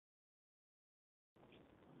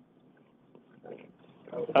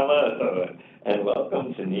Hello, and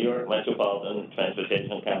welcome to New York Metropolitan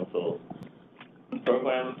Transportation Council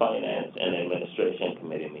Program Finance and Administration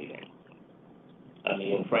Committee meeting. I'm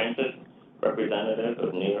Ian Francis, representative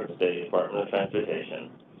of New York State Department of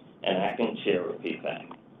Transportation and acting chair of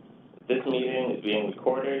PFAC. This meeting is being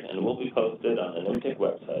recorded and will be posted on the NYMTC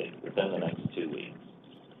website within the next 2 weeks.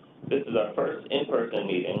 This is our first in-person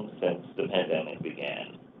meeting since the pandemic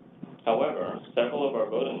began. However, several of our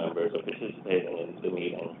voting members are participating in the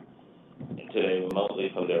meeting today remotely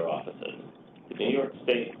from their offices. The New York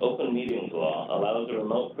State Open Meetings Law allows the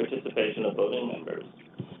remote participation of voting members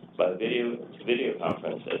by video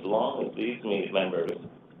conference as long as these members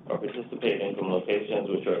are participating from locations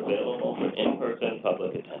which are available for in-person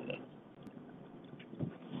public attendance.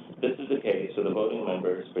 This is the case for the voting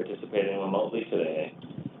members participating remotely today,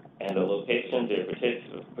 and the locations they're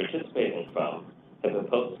participating from have been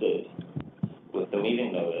posted with the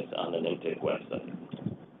meeting notice on the NYMTC website.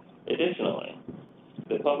 Additionally,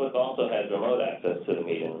 the public also has remote access to the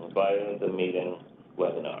meeting via the meeting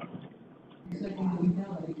webinar.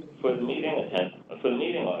 For the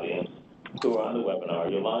meeting audience who are on the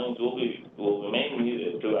webinar, your lines will remain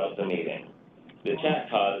muted throughout the meeting. The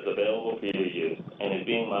chat pod is available for your use and is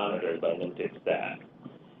being monitored by NYMTC staff.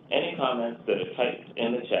 Any comments that are typed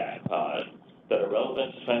in the chat pod that are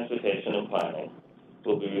relevant to transportation and planning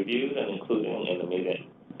will be reviewed and included in the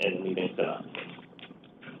meeting synopsis.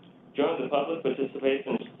 During the public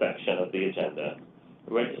participation section of the agenda,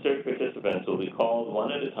 registered participants will be called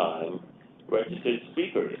one at a time. Registered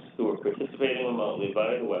speakers who are participating remotely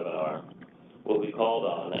via the webinar will be called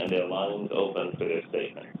on and their lines open for their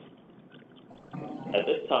statements. At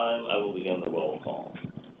this time, I will begin the roll call.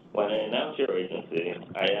 When I announce your agency,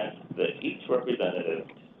 I ask that each representative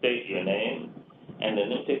state your name and the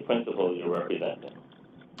NYMTC principal you're representing.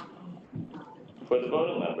 For the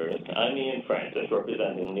voting members, I'm Ian Francis,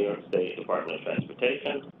 representing New York State Department of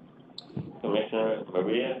Transportation, Commissioner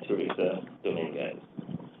Maria Teresa Dominguez,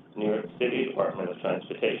 New York City Department of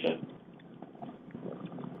Transportation,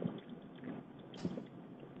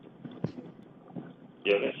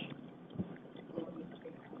 Yogesh?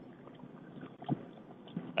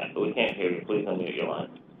 We can't hear you. Please unmute your line.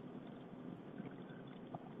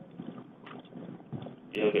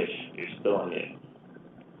 Yogesh, you're still on mute.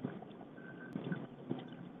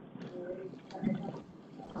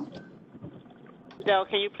 Dell,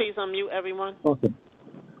 can you please unmute everyone? Okay.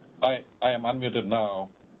 I am unmuted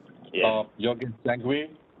now. Yes. Yogesh Sangvi,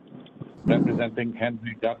 representing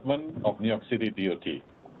Henry Gutman of New York City DOT.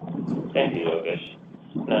 Thank you, Yogesh.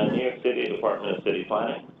 Now, New York City Department of City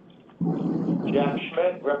Planning. Jack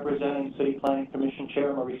Schmidt, representing City Planning Commission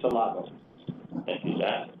Chair Marisa Lago. Thank you,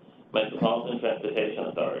 Jack. Metropolitan Transportation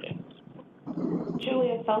Authority.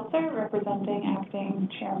 Julia Seltzer, representing Acting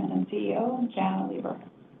Chairman and CEO, Jana Lieber.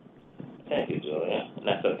 Thank you, Julia.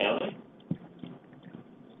 Nassau County.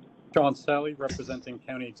 John Sally, representing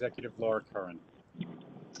County Executive Laura Curran.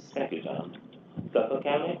 Thank you, John. Suffolk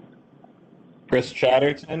County. Chris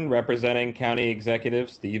Chatterton, representing County Executive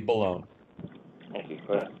Steve Ballone. Thank you,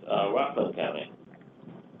 Chris. Rockland County.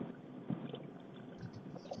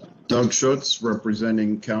 Doug Schutz,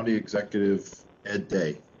 representing County Executive Ed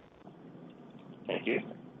Day. Thank you.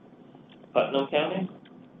 Putnam County.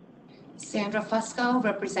 Sandra Fusco,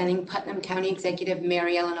 representing Putnam County Executive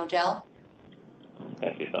Mary Ellen Odell.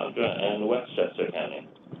 Thank you, Sandra. And Westchester County.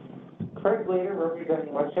 Craig Lader,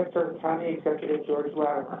 representing Westchester County Executive George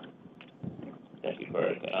Latimer. Thank you,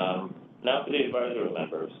 Craig. Now for the advisory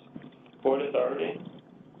members. Port Authority.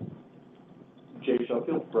 Jay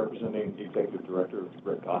Sheffield, representing Executive Director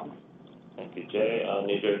Rick Cotton. Thank you, Jay.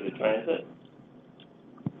 New Jersey Transit.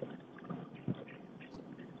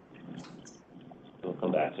 We'll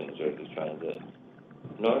come back to New Jersey Transit.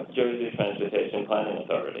 North Jersey Transportation Planning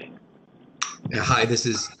Authority. Hi, this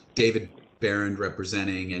is David Barron,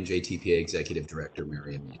 representing NJTPA Executive Director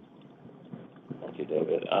Marion Mead. Thank you,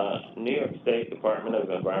 David. New York State Department of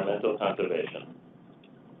Environmental Conservation.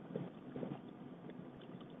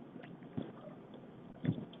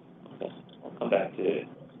 Okay, we'll come back to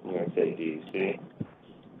New York State DEC.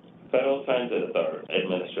 Federal Transit Authority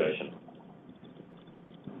Administration.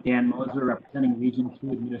 Dan Moser, representing Region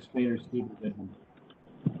 2 Administrator Steve Goodman.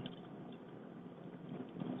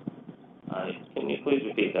 Can you please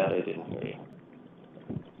repeat that? I didn't hear you.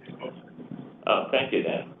 Oh, thank you,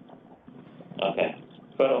 Dan. Okay.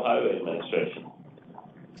 Federal Highway Administration.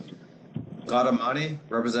 Gautam Mani,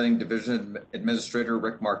 representing Division Administrator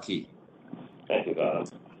Rick Markey. Thank you, Gautam.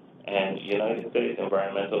 And United States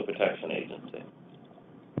Environmental Protection Agency.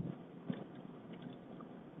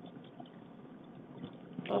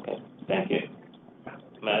 Okay, thank you.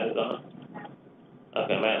 Matt is on.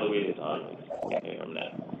 Okay, Matt Louise is on. Can't hear him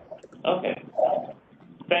now. Okay.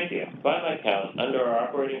 Thank you. By my count, under our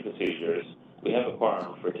operating procedures, we have a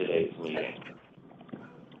quorum for today's meeting.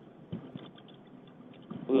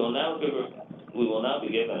 We will now be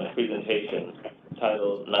given a presentation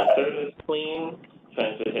titled NYSERDA's Clean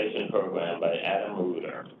Transportation Program by Adam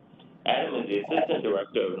Reuter. Adam is the Assistant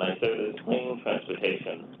Director of NYSERDA's Clean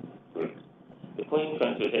Transportation Group. The Clean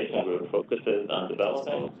Transportation Group focuses on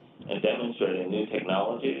developing and demonstrating new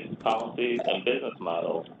technologies, policies, and business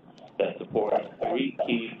models that support three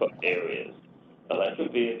key areas: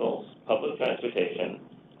 electric vehicles, public transportation,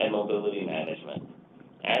 and mobility management.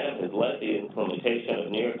 Adam has led the implementation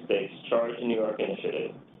of New York State's Charge New York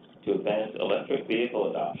initiative to advance electric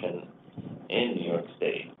vehicle adoption in New York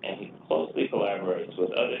State, and he closely collaborates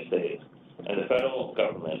with other states and the federal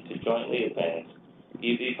government to jointly advance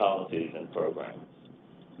EV policies and programs.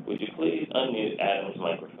 Would you please unmute Adam's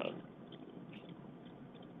microphone?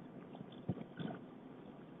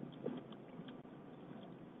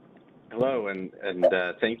 Hello, and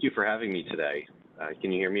thank you for having me today.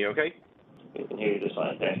 Can you hear me okay? We can hear you just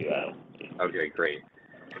fine. Thank you, Adam. Okay, great.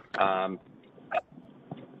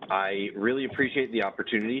 I really appreciate the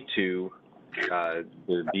opportunity to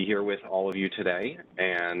be here with all of you today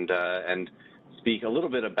and speak a little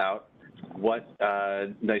bit about what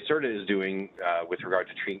NYSERDA is doing with regard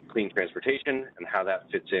to clean transportation and how that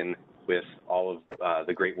fits in with all of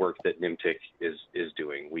the great work that NYMTC is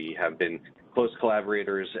doing. We have been close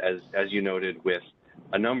collaborators, as you noted, with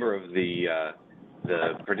a number of the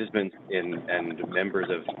participants and members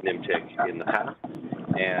of NYMTC in the past.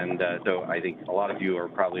 And so I think a lot of you are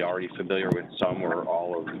probably already familiar with some or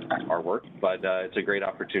all of our work, but it's a great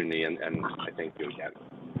opportunity, and I thank you again.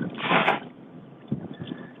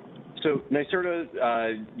 So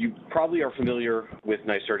NYSERDA, you probably are familiar with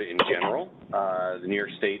NYSERDA in general, the New York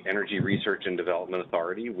State Energy Research and Development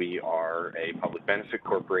Authority. We are a public benefit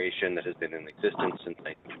corporation that has been in existence since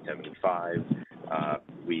 1975.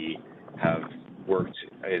 We have worked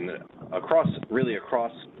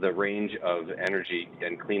across the range of energy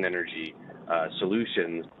and clean energy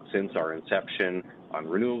solutions since our inception on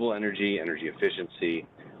renewable energy, energy efficiency,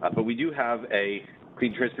 but we do have a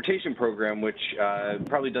clean transportation program which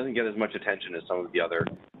probably doesn't get as much attention as some of the other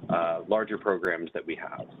larger programs that we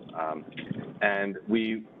have. And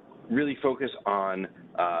we really focus on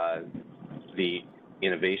the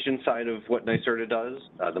innovation side of what NYSERDA does,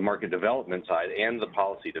 the market development side, and the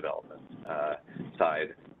policy development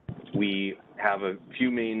side. We have a few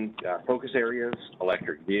main focus areas: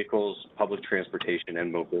 electric vehicles, public transportation,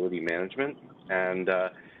 and mobility management.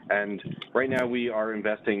 And right now we are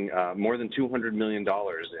investing more than $200 million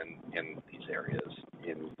in these areas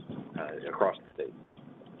across the state.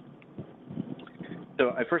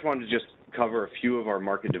 So I first wanted to just cover a few of our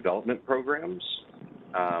market development programs.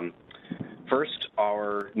 First,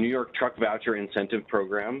 our New York Truck Voucher Incentive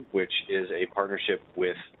Program, which is a partnership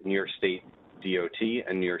with New York State DOT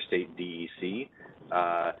and New York State DEC,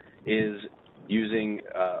 is using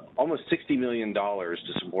almost $60 million to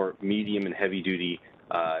support medium and heavy-duty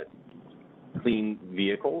clean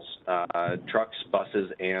vehicles, trucks,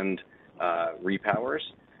 buses, and repowers.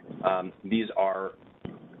 These are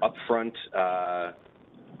upfront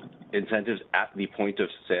incentives at the point of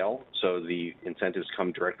sale, so the incentives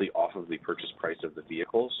come directly off of the purchase price of the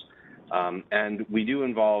vehicles. And we do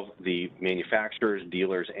involve the manufacturers,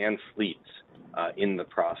 dealers, and fleets in the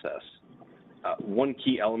process. One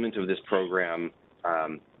key element of this program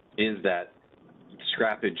is that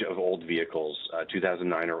scrappage of old vehicles,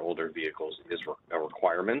 2009 or older vehicles, is a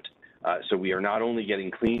requirement. So we are not only getting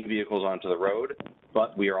clean vehicles onto the road,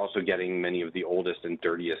 but we are also getting many of the oldest and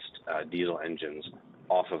dirtiest diesel engines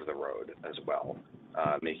off of the road as well,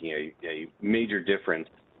 making a major difference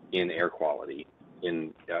in air quality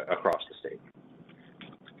across the state.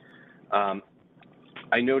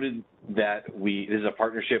 I noted that this is a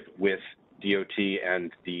partnership with DOT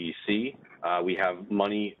and DEC. We have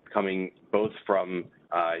money coming both from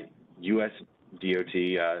U.S. DOT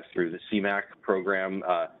through the CMAQ program,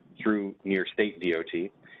 through New York State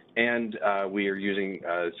DOT, and we are using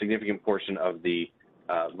a significant portion of the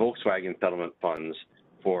Volkswagen settlement funds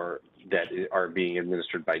that are being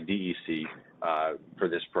administered by DEC for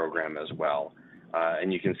this program as well.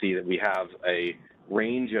 And you can see that we have a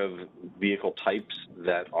range of vehicle types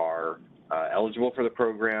that are eligible for the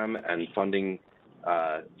program and funding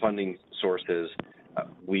sources.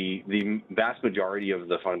 The vast majority of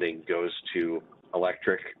the funding goes to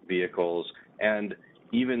electric vehicles, and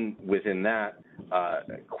even within that,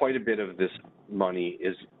 quite a bit of this money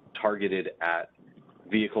is targeted at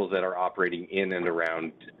vehicles that are operating in and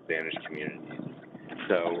around disadvantaged communities.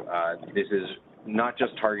 So this is not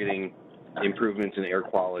just targeting improvements in air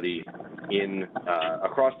quality in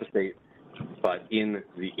across the state, but in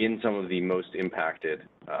some of the most impacted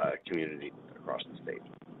communities across the state.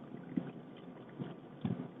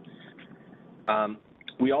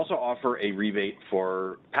 We also offer a rebate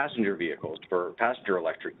for passenger vehicles, for passenger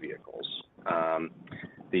electric vehicles,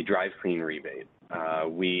 the Drive Clean rebate.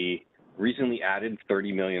 We recently added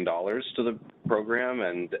 $30 million to the program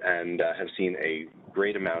and have seen a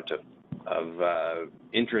great amount of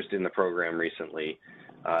interest in the program recently.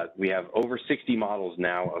 We have over 60 models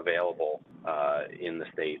now available in the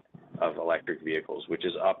state of electric vehicles, which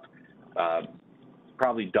is up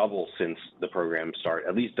probably double since the program started,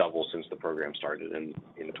 at least double since the program started in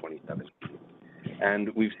 2017. And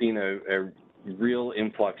we've seen a real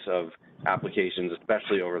influx of applications,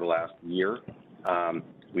 especially over the last year.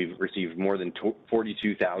 We've received more than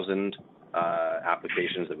 42,000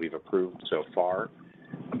 applications that we've approved so far.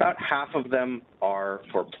 About half of them are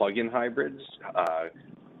for plug-in hybrids,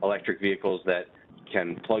 electric vehicles that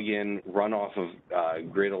can plug in, run off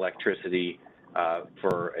of grid electricity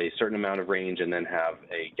for a certain amount of range, and then have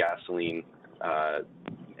a gasoline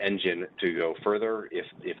engine to go further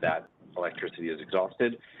if that electricity is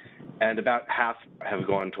exhausted. And about half have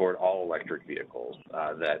gone toward all electric vehicles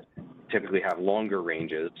that typically have longer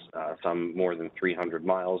ranges, some more than 300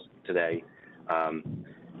 miles today.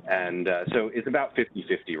 So it's about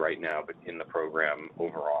 50-50 right now but in the program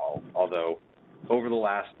overall, although over the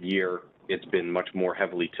last year, it's been much more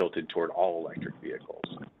heavily tilted toward all electric vehicles.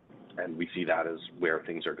 And we see that as where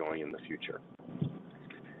things are going in the future.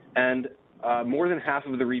 And more than half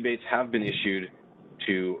of the rebates have been issued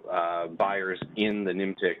to buyers in the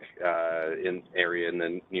NYMTC area, in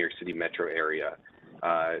the New York City metro area.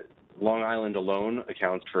 Long Island alone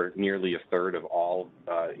accounts for nearly a third of all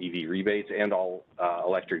EV rebates and all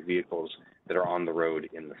electric vehicles that are on the road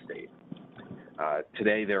in the state.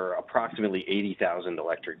 Today, there are approximately 80,000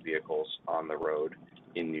 electric vehicles on the road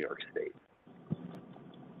in New York State.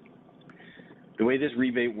 The way this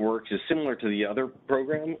rebate works is similar to the other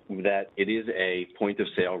program, that it is a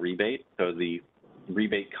point-of-sale rebate. So the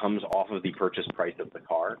rebate comes off of the purchase price of the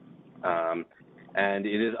car. And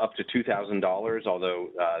it is up to $2,000, although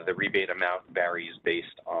the rebate amount varies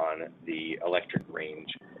based on the electric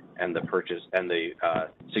range and the purchase and the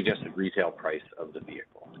suggested retail price of the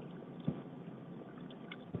vehicle.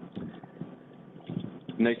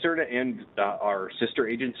 NYSERDA and our sister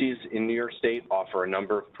agencies in New York State offer a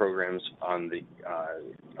number of programs on the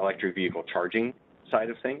electric vehicle charging side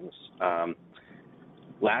of things.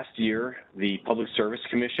 Last year, the Public Service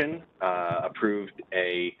Commission approved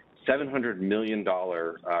a $700 million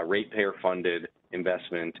ratepayer-funded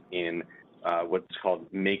investment in what's called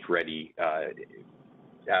make-ready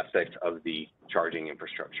aspects of the charging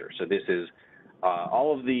infrastructure. So this is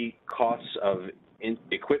all of the costs of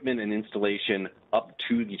equipment and installation up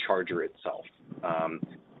to the charger itself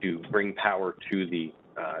to bring power to the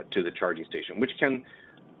charging station, which can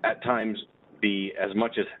at times be as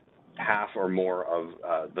much as half or more of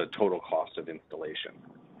the total cost of installation.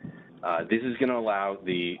 This is going to allow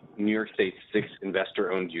the New York State's 6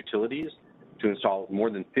 investor-owned utilities to install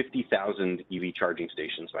more than 50,000 EV charging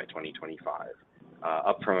stations by 2025,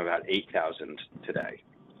 up from about 8,000 today.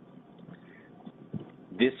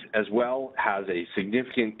 This as well has a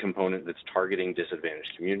significant component that's targeting disadvantaged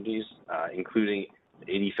communities, including an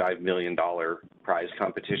 $85 million prize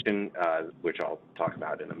competition, which I'll talk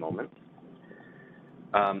about in a moment.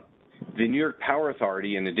 The New York Power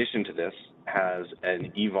Authority, in addition to this, has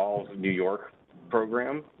an Evolve New York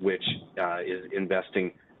program, which is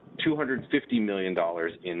investing $250 million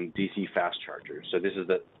in DC fast chargers. So this is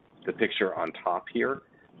the picture on top here.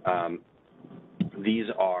 These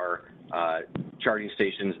are charging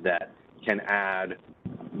stations that can add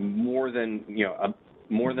more than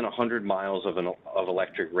 100 miles of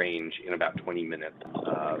electric range in about 20 minutes.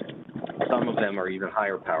 Some of them are even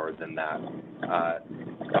higher powered than that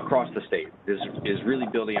across the state. This is really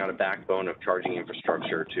building out a backbone of charging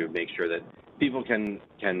infrastructure to make sure that people can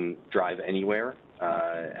drive anywhere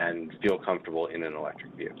and feel comfortable in an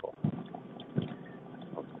electric vehicle.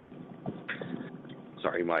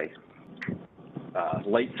 Sorry, my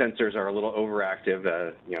light sensors are a little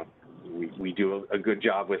overactive. We do a good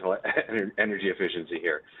job with energy efficiency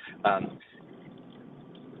here.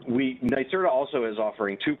 NYSERDA also is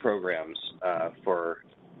offering 2 programs for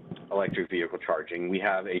electric vehicle charging. We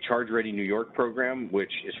have a Charge Ready New York program,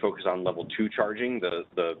 which is focused on level 2 charging,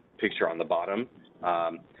 the picture on the bottom.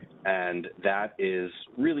 And that is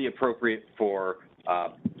really appropriate for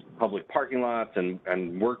public parking lots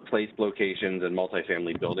and workplace locations and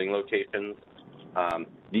multifamily building locations.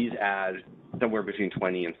 These add somewhere between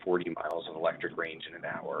 20 and 40 miles of electric range in an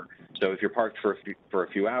hour. So if you're parked for a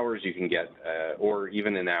few hours, you can get, or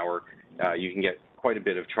even an hour, you can get quite a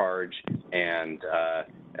bit of charge and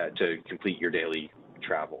to complete your daily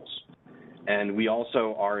travels. And we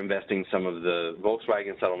also are investing some of the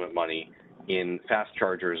Volkswagen settlement money in fast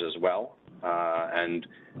chargers as well. And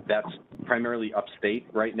that's primarily upstate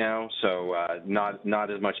right now, so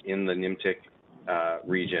not as much in the NYMTC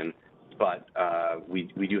region, but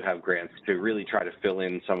we do have grants to really try to fill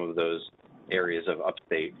in some of those areas of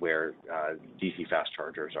upstate where DC fast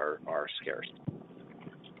chargers are scarce.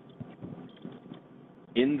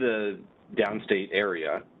 In the downstate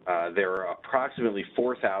area, there are approximately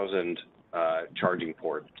 4,000 charging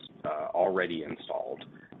ports already installed.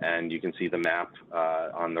 And you can see the map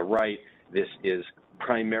on the right. This is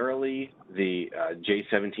primarily the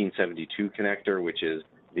J1772 connector, which is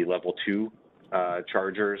the level 2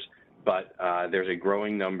 chargers, but there's a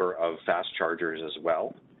growing number of fast chargers as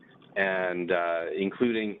well, and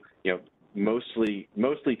including, mostly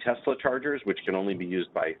Tesla chargers, which can only be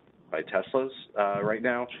used by Teslas right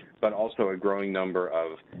now, but also a growing number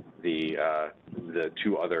of the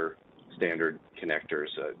 2 other standard connectors,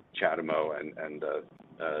 CHAdeMO and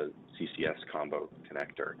CCS combo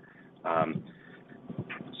connector.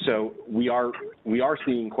 So we are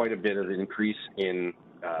seeing quite a bit of an increase in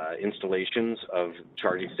installations of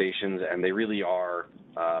charging stations, and they really are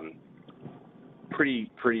pretty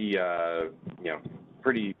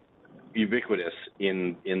ubiquitous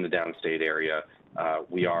in the downstate area.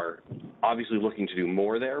 We are obviously looking to do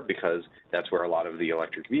more there because that's where a lot of the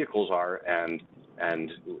electric vehicles are, and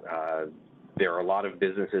there are a lot of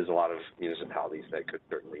businesses, a lot of municipalities that could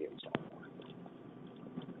certainly install more.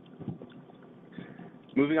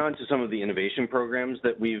 Moving on to some of the innovation programs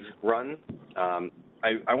that we've run,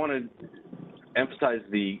 I want to emphasize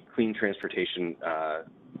the Clean Transportation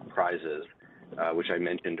prizes, which I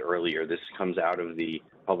mentioned earlier. This comes out of the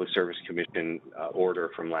Public Service Commission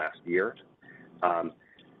order from last year.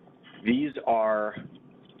 These are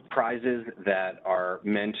prizes that are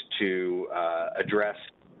meant to address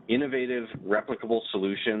innovative, replicable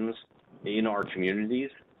solutions in our communities.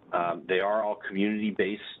 They are all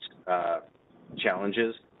community-based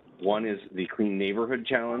challenges. One is the Clean Neighborhood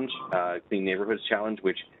Challenge, Clean Neighborhoods Challenge,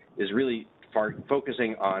 which is really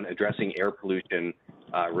focusing on addressing air pollution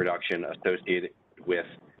reduction associated with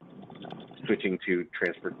switching to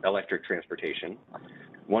electric transportation.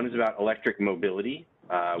 One is about electric mobility,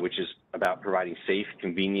 which is about providing safe,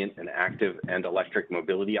 convenient, and active and electric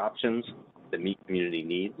mobility options that meet community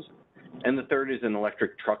needs. And the third is an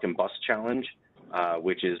electric truck and bus challenge,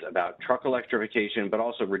 which is about truck electrification, but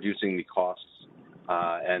also reducing the costs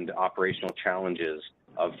and operational challenges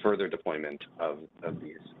of further deployment of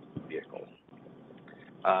these vehicles.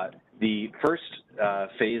 The first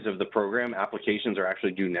phase of the program, applications are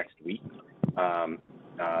actually due next week.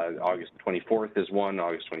 August 24th is one,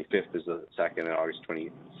 August 25th is the second, and August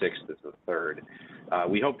 26th is the third.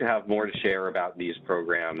 We hope to have more to share about these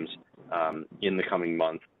programs in the coming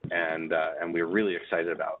months, and we're really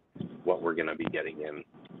excited about what we're going to be getting in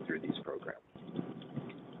through these programs.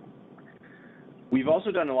 We've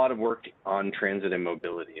also done a lot of work on transit and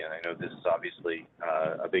mobility, and I know this is obviously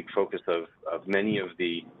a big focus of many of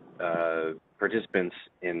the participants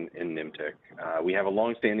in NYMTC. We have a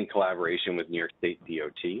longstanding collaboration with New York State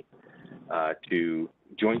DOT to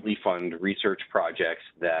jointly fund research projects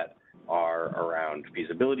that are around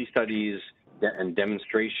feasibility studies and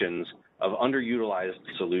demonstrations of underutilized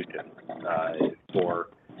solutions for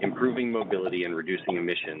improving mobility and reducing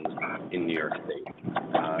emissions in New York State.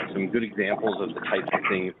 Some good examples of the types of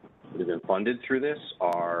things that have been funded through this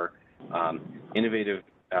are innovative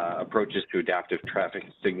approaches to adaptive traffic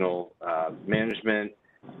signal management,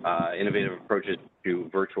 innovative approaches to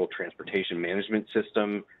virtual transportation management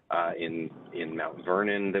system in Mount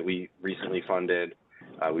Vernon that we recently funded.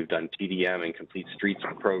 We've done TDM and complete streets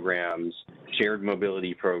programs, shared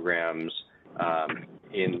mobility programs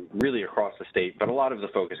in really across the state, but a lot of the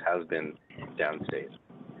focus has been downstate.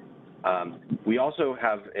 We also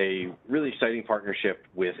have a really exciting partnership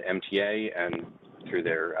with MTA and through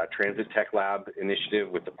their Transit Tech Lab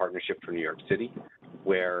initiative with the Partnership for New York City,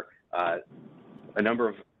 where a number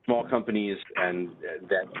of small companies and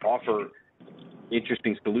that offer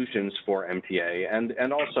interesting solutions for MTA,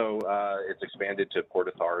 and also it's expanded to Port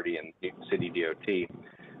Authority and City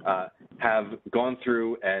DOT, have gone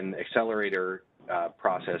through an accelerator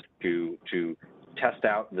process to test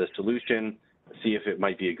out the solution, see if it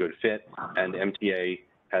might be a good fit, and MTA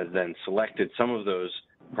has then selected some of those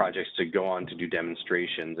projects to go on to do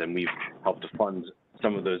demonstrations, and we've helped to fund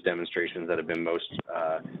some of those demonstrations that have been most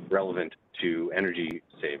relevant to energy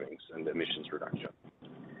savings and emissions reduction.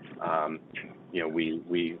 You know,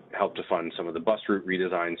 we help to fund some of the bus route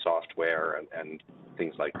redesign software and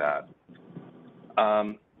things like that.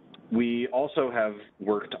 We also have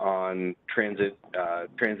worked on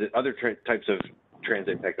other types of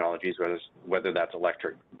transit technologies, whether that's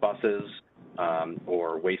electric buses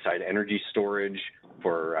or wayside energy storage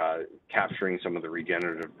for capturing some of the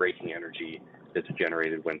regenerative braking energy that's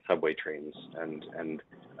generated when subway trains and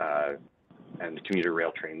commuter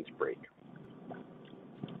rail trains brake.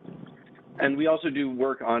 And we also do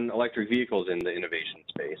work on electric vehicles in the innovation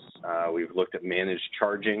space. We've looked at managed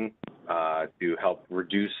charging to help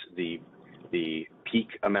reduce the peak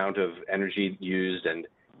amount of energy used and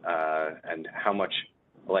how much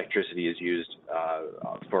electricity is used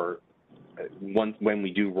when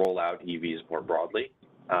we do roll out EVs more broadly.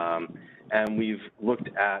 And we've looked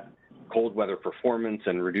at cold weather performance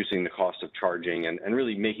and reducing the cost of charging and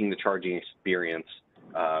really making the charging experience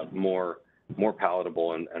more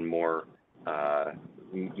palatable and more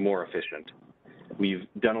efficient. We've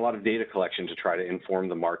done a lot of data collection to try to inform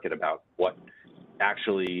the market about what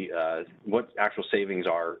actual savings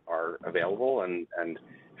are available and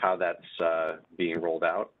how that's being rolled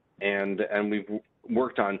out. And we've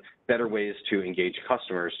worked on better ways to engage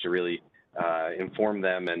customers to really inform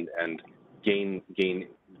them and gain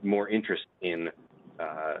more interest in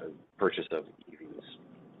purchase of EVs.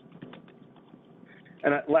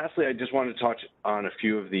 And lastly, I just wanted to touch on a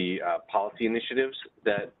few of the policy initiatives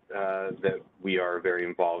that we are very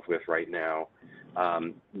involved with right now.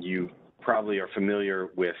 You probably are familiar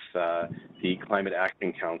with the Climate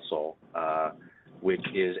Action Council, which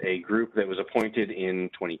is a group that was appointed in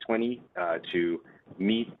 2020 to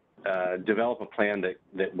develop a plan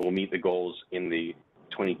that will meet the goals in the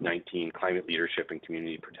 2019 Climate Leadership and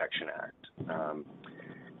Community Protection Act.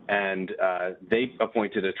 And they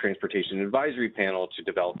appointed a transportation advisory panel to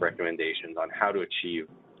develop recommendations on how to achieve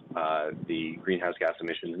the greenhouse gas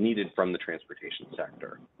emissions needed from the transportation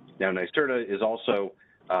sector. Now, NYSERDA is also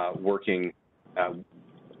working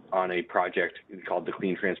on a project called the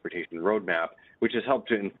Clean Transportation Roadmap, which has helped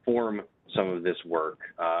to inform some of this work,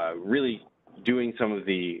 really doing some of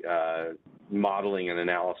the modeling and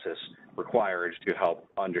analysis required to help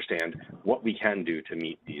understand what we can do to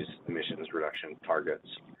meet these emissions reduction targets.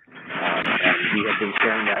 And we have been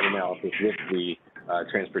sharing that analysis with the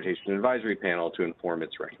Transportation Advisory Panel to inform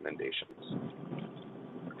its recommendations.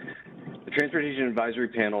 The Transportation Advisory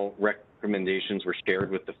Panel recommendations were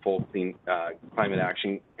shared with the full Climate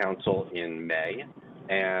Action Council in May.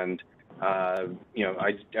 And you know,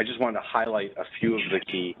 I just wanted to highlight a few of the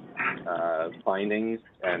key findings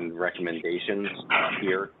and recommendations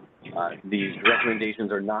here. These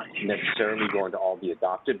recommendations are not necessarily going to all be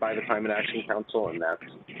adopted by the Climate Action Council, and that's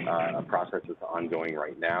a process that's ongoing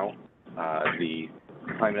right now. The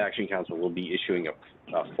Climate Action Council will be issuing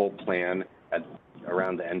a full plan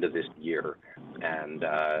around the end of this year, and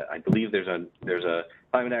I believe there's a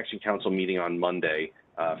Climate Action Council meeting on Monday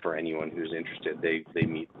for anyone who's interested. They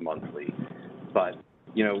meet monthly, but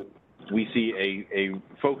you know, we see a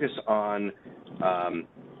focus on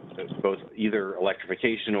both either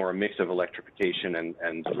electrification or a mix of electrification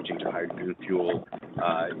and switching to hydrogen fuel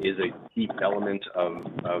is a key element of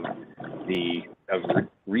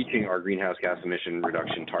reaching our greenhouse gas emission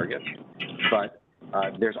reduction targets. But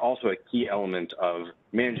there's also a key element of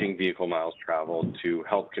managing vehicle miles traveled to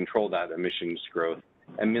help control that emissions growth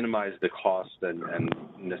and minimize the cost and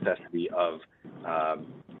necessity of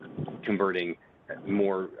converting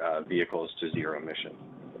more vehicles to zero emission.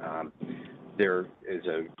 There is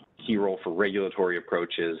a key role for regulatory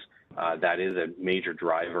approaches. That is a major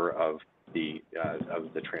driver of the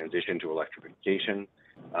transition to electrification,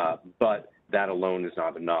 but that alone is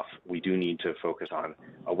not enough. We do need to focus on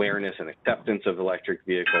awareness and acceptance of electric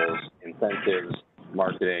vehicles, incentives,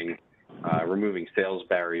 marketing, removing sales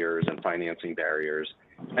barriers and financing barriers,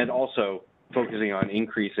 and also focusing on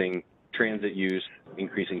increasing transit use,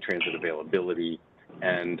 increasing transit availability,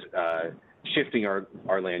 and shifting our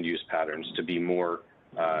land use patterns to be more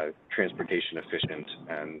transportation efficient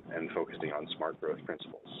and focusing on smart growth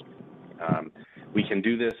principles. We can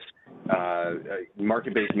do this.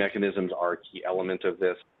 Market-based mechanisms are a key element of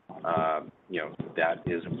this. You know, that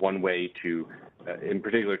is one way to, in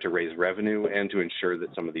particular, to raise revenue and to ensure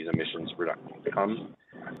that some of these emissions reductions come.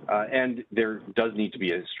 And there does need to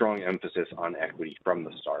be a strong emphasis on equity from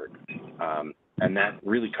the start. And that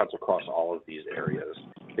really cuts across all of these areas.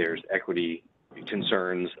 There's equity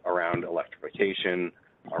concerns around electrification,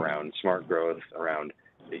 around smart growth, around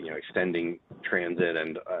extending transit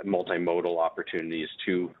and multimodal opportunities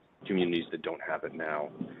to communities that don't have it now.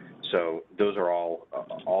 So those are all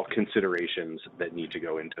considerations that need to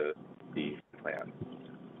go into the plan.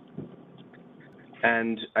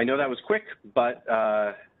 And I know that was quick, but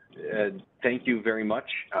thank you very much.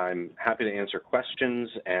 I'm happy to answer questions,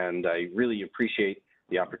 and I really appreciate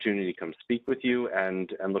the opportunity to come speak with you,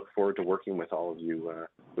 and look forward to working with all of you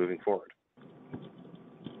moving forward.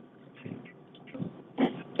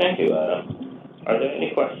 Thank you, Adam. Are there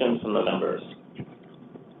any questions from the members?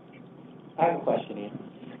 I have a question, Ian.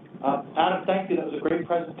 Adam, thank you. That was a great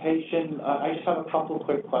presentation. I just have a couple of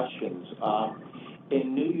quick questions.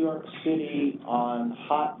 In New York City, on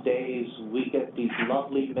hot days, we get these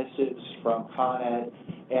lovely missives from Con Ed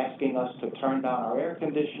asking us to turn down our air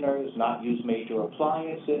conditioners, not use major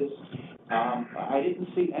appliances. I didn't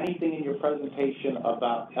see anything in your presentation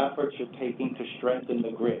about efforts you're taking to strengthen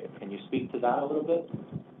the grid. Can you speak to that a little bit?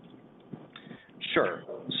 Sure.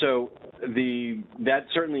 So that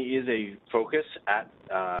certainly is a focus at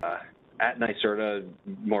NYSERDA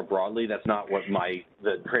more broadly. That's not what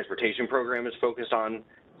the transportation program is focused on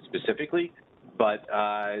specifically, but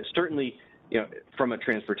certainly, from a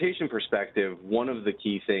transportation perspective, one of the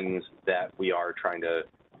key things that we are trying to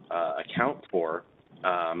account for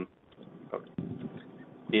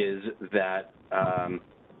is that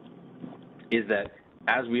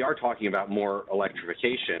as we are talking about more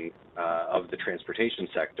electrification of the transportation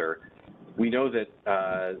sector, we know that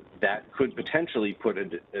that could potentially put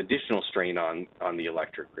an additional strain on the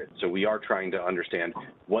electric grid. So we are trying to understand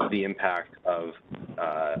what the impact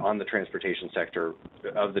on the transportation sector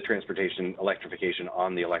of the transportation electrification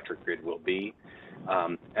on the electric grid will be,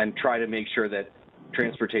 and try to make sure that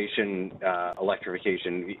transportation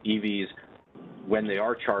electrification, EVs, when they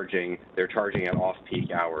are charging, they're charging at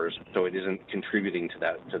off-peak hours, so it isn't contributing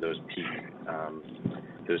to those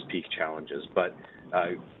peak challenges. But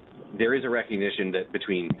there is a recognition that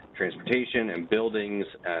between transportation and buildings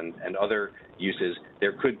and other uses,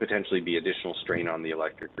 there could potentially be additional strain on the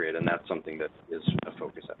electric grid, and that's something that is a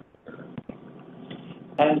focus at.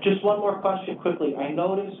 And just one more question quickly. I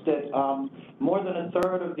noticed that more than a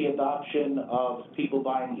third of the adoption of people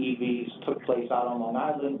buying EVs took place out on Long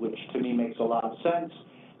Island, which to me makes a lot of sense.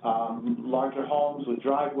 Larger homes with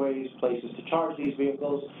driveways, places to charge these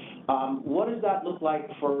vehicles. What does that look like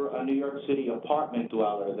for a New York City apartment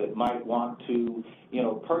dweller that might want to,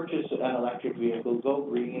 purchase an electric vehicle, go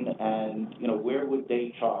green, and, where would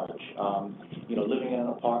they charge, living in an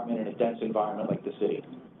apartment in a dense environment like the city?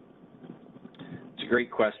 It's a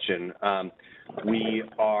great question. We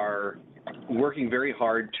are working very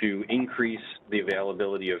hard to increase the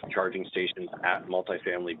availability of charging stations at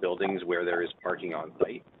multifamily buildings where there is parking on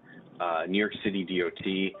site. New York City DOT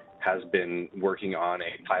has been working on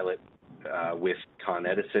a pilot with Con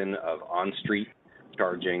Edison of on-street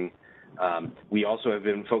charging. We also have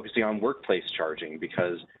been focusing on workplace charging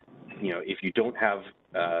because, if you don't have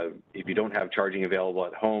charging available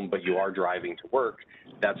at home, but you are driving to work,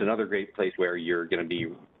 that's another great place where you're going to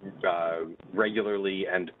be regularly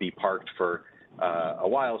and be parked for a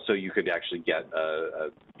while, so you could actually get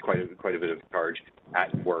quite a bit of charge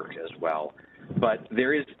at work as well. But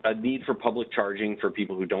there is a need for public charging for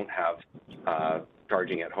people who don't have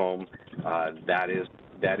charging at home. That is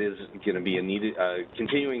going to be a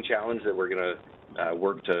continuing challenge that we're going to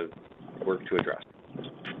work to address.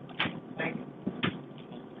 Thank you.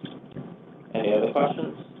 Any other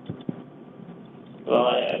questions? Well,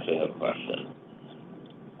 I actually have a question.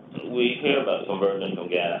 We hear about conversion from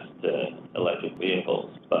gas to electric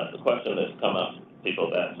vehicles, but the question that's come up,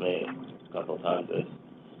 people have asked me a couple of times is,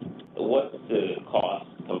 what's the cost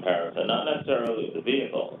comparison? Not necessarily the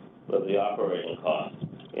vehicle, but the operating cost.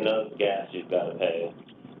 Gas, you've got to pay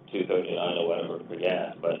 $2.39 or whatever for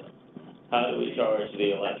gas, but how do we charge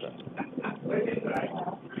the electric?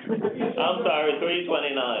 I'm sorry,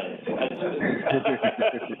 $3.29.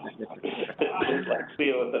 Let's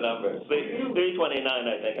deal with the numbers. $3.29,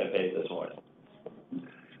 I think I paid this morning.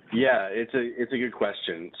 Yeah, it's a good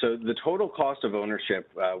question. So the total cost of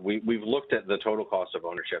ownership, we've looked at the total cost of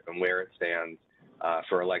ownership and where it stands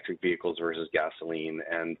for electric vehicles versus gasoline,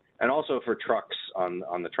 and also for trucks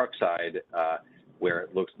on the truck side, where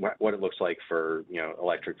what it looks like for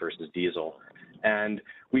electric versus diesel. And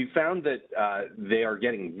we found that they are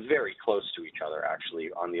getting very close to each other,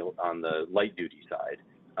 actually, on the light duty side.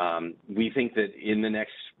 We think that in the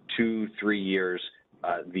next 2-3 years,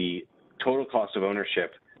 the total cost of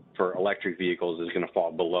ownership for electric vehicles is going to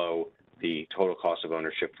fall below the total cost of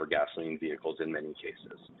ownership for gasoline vehicles in many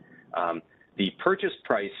cases. The purchase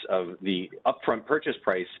price of the upfront purchase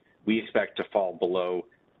price, we expect to fall below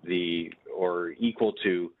or equal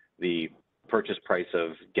to the purchase price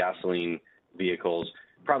of gasoline vehicles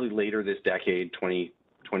probably later this decade, 2020,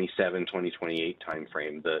 2027, 2028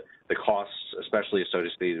 timeframe. The costs, especially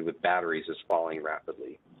associated with batteries, is falling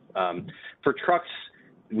rapidly. For trucks,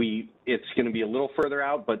 it's going to be a little further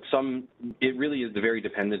out, but it really is very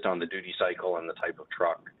dependent on the duty cycle and the type of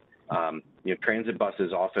truck. Transit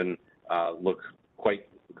buses often look quite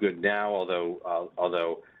good now,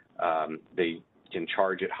 although they can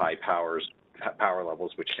charge at high power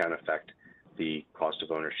levels, which can affect the cost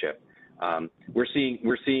of ownership. We're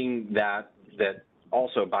seeing that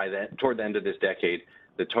also toward the end of this decade,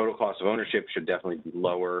 the total cost of ownership should definitely be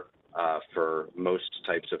lower for most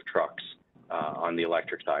types of trucks on the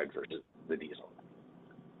electric side versus the diesel.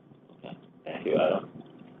 Okay, thank you, Adam.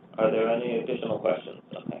 Are there any additional questions?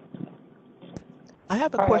 Okay. I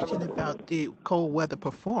have a question about the cold weather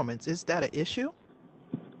performance. Is that an issue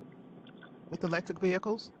with electric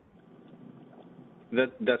vehicles?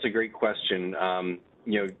 That's a great question.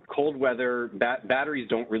 Cold weather, batteries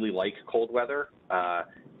don't really like cold weather,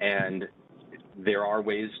 and there are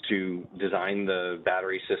ways to design the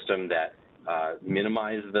battery system that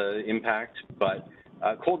minimize the impact, but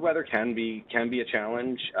cold weather can be a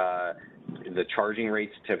challenge. The charging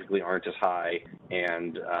rates typically aren't as high,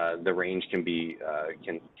 and the range can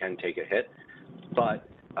take a hit. But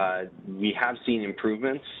we have seen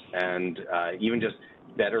improvements, and even just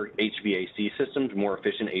better HVAC systems, more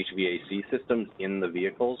efficient HVAC systems in the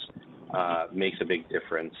vehicles makes a big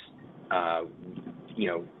difference.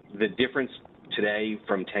 The difference today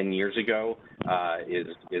from 10 years ago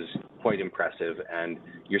is quite impressive, and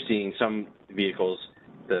you're seeing some vehicles,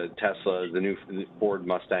 the Tesla, the new Ford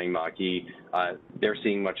Mustang Mach-E, they're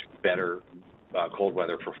seeing much better cold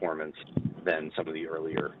weather performance than some of the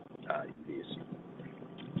earlier EVs.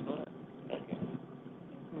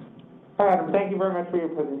 Hi, Adam. Thank you very much for your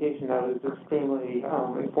presentation. That was extremely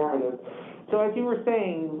informative. So as you were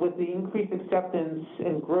saying, with the increased acceptance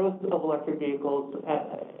and growth of electric vehicles,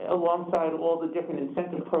 alongside all the different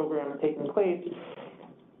incentive programs taking place,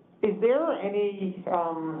 is there any,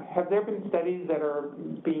 have there been studies that are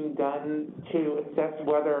being done to assess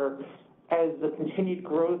whether, as the continued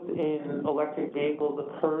growth in electric vehicles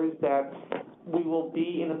occurs, that we will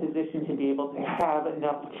be in a position to be able to have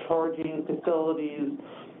enough charging facilities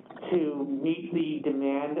to meet the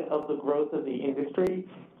demand of the growth of the industry?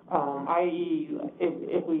 I.e.,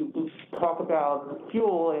 if we talk about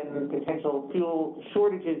fuel and potential fuel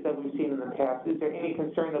shortages that we've seen in the past, is there any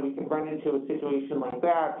concern that we could run into a situation like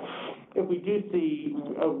that if we do see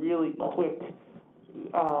a really quick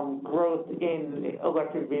growth in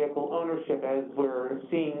electric vehicle ownership, as we're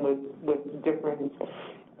seeing with different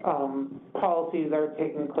policies that are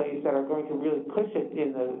taking place that are going to really push it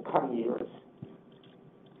in the coming years?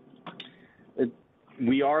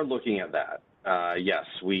 We are looking at that. Yes,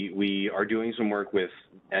 we are doing some work with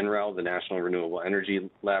NREL, the National Renewable Energy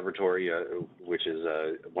Laboratory, which is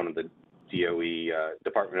one of the DOE,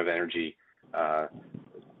 Department of Energy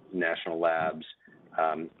national labs,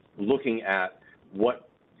 looking at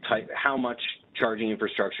how much charging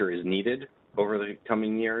infrastructure is needed over the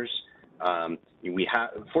coming years.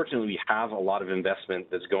 Fortunately, we have a lot of investment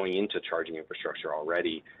that's going into charging infrastructure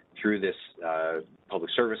already through this Public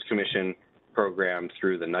Service Commission program,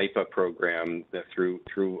 through the NYPA program,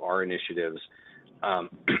 through our initiatives,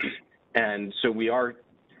 and so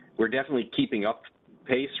we're definitely keeping up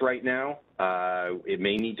pace right now. It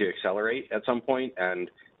may need to accelerate at some point,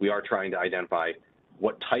 and we are trying to identify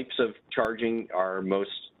what types of charging are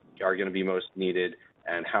going to be most needed,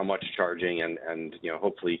 and how much charging, and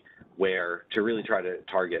hopefully where, to really try to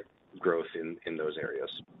target growth in those areas.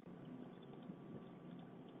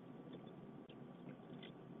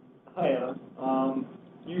 Hi, Adam.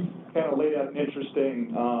 You kind of laid out an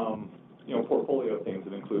interesting, portfolio of things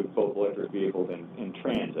that include both electric vehicles and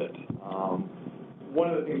transit. One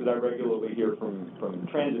of the things that I regularly hear from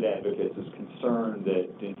transit advocates is concern that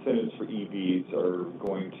incentives for EVs are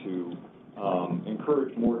going to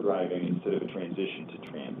encourage more driving instead of a transition to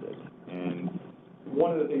transit. And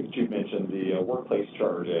one of the things that you've mentioned, the workplace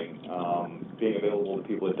charging, being available to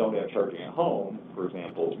people that don't have charging at home, for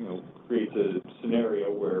example, creates a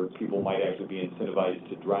scenario where people might actually be incentivized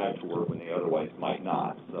to drive to work when they otherwise might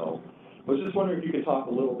not. So I was just wondering if you could talk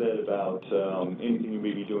a little bit about anything you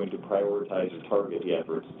may be doing to prioritize or target the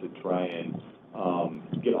efforts to try and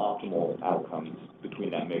get optimal outcomes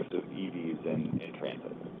between that mix of EVs and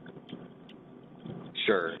transit.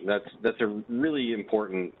 Sure, that's a really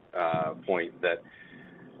important point. That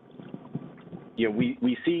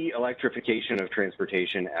we see electrification of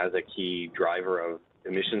transportation as a key driver of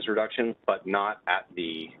emissions reduction, but not at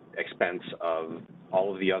the expense of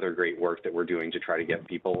all of the other great work that we're doing to try to get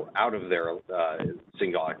people out of their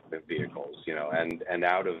single occupant vehicles, and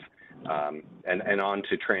out of and on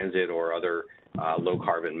to transit or other low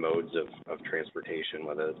carbon modes of transportation,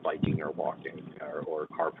 whether it's biking or walking or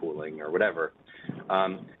carpooling or whatever.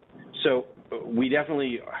 So we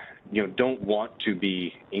definitely, don't want to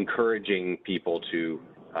be encouraging people to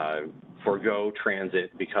forego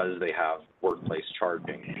transit because they have workplace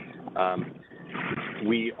charging.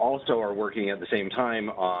 We also are working at the same time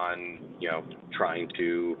on, trying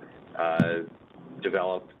to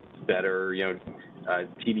develop better,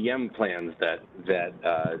 TDM plans that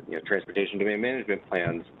transportation demand management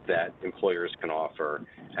plans that employers can offer,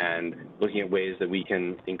 and looking at ways that we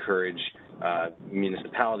can encourage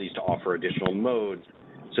municipalities to offer additional modes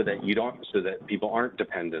so that people aren't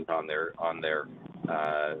dependent on their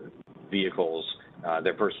vehicles,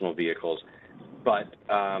 their personal vehicles. But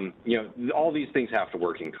all these things have to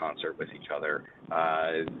work in concert with each other.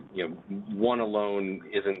 One alone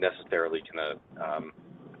isn't necessarily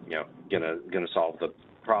gonna solve the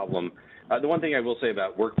problem. The one thing I will say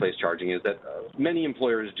about workplace charging is that many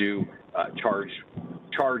employers do charge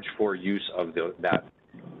for use of that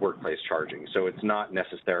workplace charging. So it's not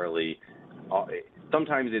necessarily.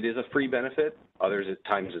 Sometimes it is a free benefit. Others at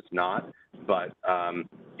times it's not. But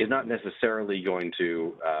it's not necessarily going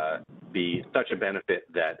to be such a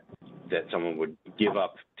benefit that someone would give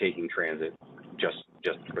up taking transit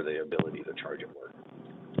just for the ability to charge at work.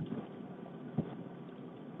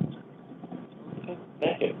 Okay,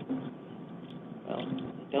 thank you. I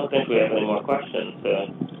don't think we have any more questions.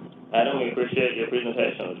 Adam, we appreciate your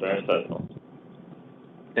presentation. It was very insightful.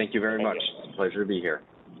 Thank you very much. It's a pleasure to be here.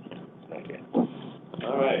 Thank you.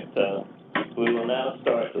 All right. We will now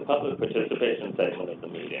start the public participation segment of the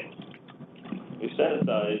meeting. We've set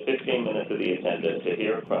aside 15 minutes of the agenda to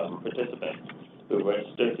hear from participants who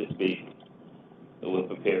registered to speak with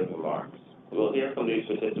prepared remarks. We will hear from these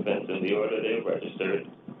participants in the order they have registered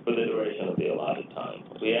for the duration of the allotted time.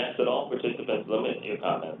 We ask that all participants limit your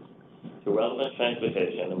comments to relevant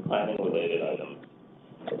transportation and planning-related items,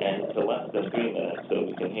 and to less than 3 minutes so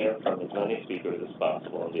we can hear from as many speakers as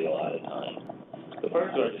possible in the allotted time. The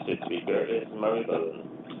first registered speaker is Murray Bowden.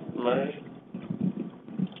 Murray?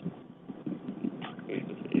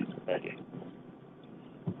 Please, thank you.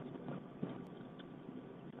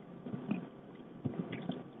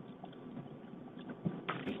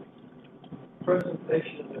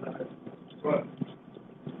 Presentation that I brought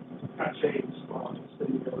got changed on the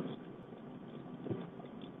city goes.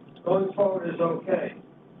 Going forward is okay.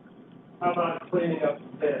 How about cleaning up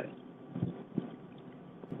the bed?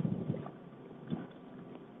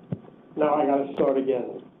 Now I gotta start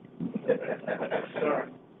again.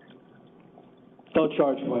 Sorry. Don't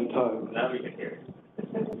charge my time. Now we can hear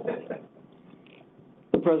it.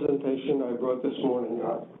 The presentation I brought this morning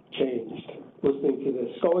got changed. Listening to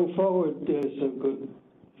this. Going forward, there's a good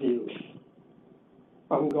view.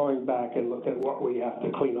 I'm going back and look at what we have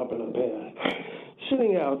to clean up in a bed.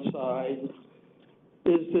 Sitting outside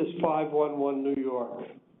is this 511 New York.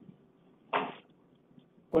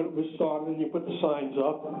 When it was started, you put the signs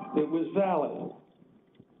up, it was valid.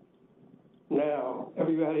 Now,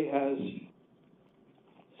 everybody has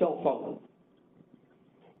cell phone.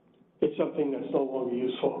 It's something that's no longer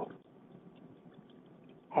useful.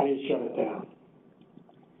 How do you shut it down?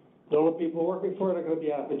 The only people working for it are going to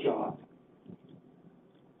be out of a job.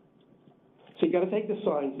 So you got to take the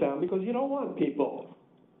signs down because you don't want people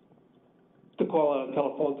to call on a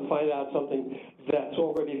telephone to find out something that's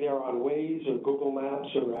already there on Waze or Google Maps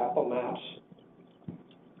or Apple Maps.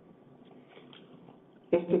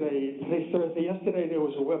 Today's Thursday, yesterday there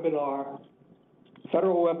was a webinar,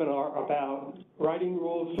 federal webinar about writing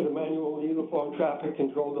rules for the manual and uniform traffic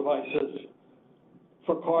control devices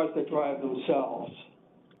for cars that drive themselves.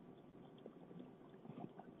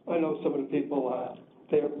 I know some of the people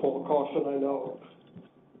there, Paul Carson, I know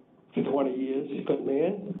for 20 years, he's a good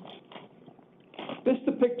man. This is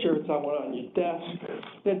the picture, it's on your desk,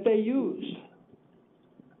 that they used.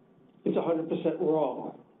 It's 100%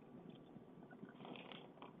 wrong.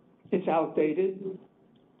 It's outdated.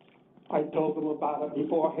 I told them about it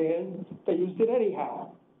beforehand. They used it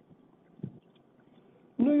anyhow.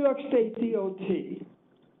 New York State DOT.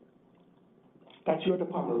 That's your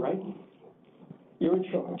department, right? You're in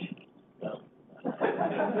charge. No.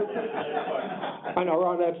 I know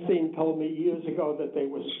Ron Epstein told me years ago that they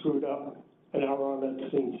were screwed up, and now Ron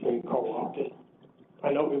Epstein's being co-opted.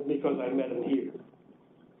 I know him because I met him here.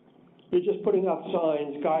 You're just putting up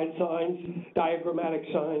signs, guide signs, diagrammatic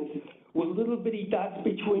signs, with little bitty dots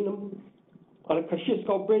between them. On a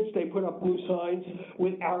Kosciuszko Bridge, they put up new signs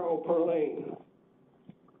with arrow per lane.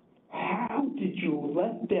 How did you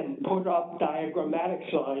let them put up diagrammatic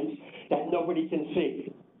signs that nobody can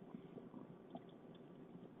see?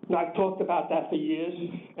 And I've talked about that for years,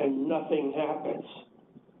 and nothing happens.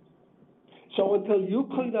 So until you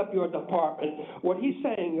clean up your department, what he's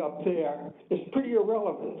saying up there is pretty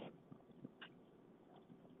irrelevant.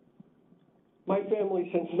 My family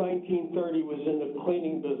since 1930 was in the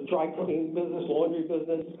cleaning business, dry cleaning business, laundry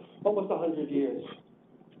business, almost 100 years.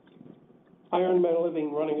 I earned my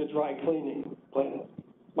living running a dry cleaning plant.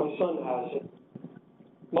 My son has it.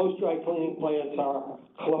 Most dry cleaning plants are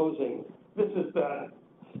closing. This is the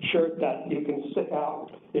shirt that you can stick out.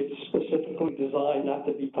 It's specifically designed not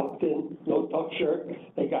to be tucked in, no tuck shirt.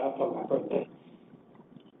 They got it for my birthday.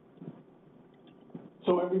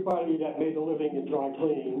 So everybody that made a living in dry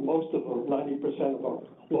cleaning, most of them, 90% of them,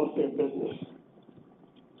 lost their business.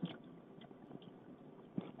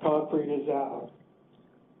 Concrete is out.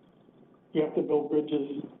 You have to build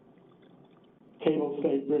bridges,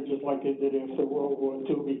 cable-stayed bridges like they did after World War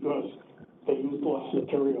II because they used less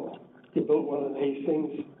material. You built one in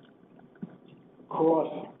Hastings,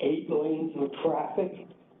 crossed 8 lanes of traffic,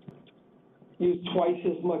 used twice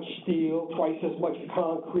as much steel, twice as much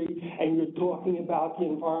concrete, and you're talking about the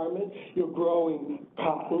environment. You're growing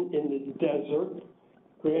cotton in the desert.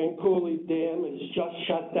 Grand Coulee Dam is just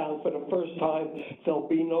shut down for the first time. There'll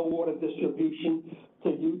be no water distribution to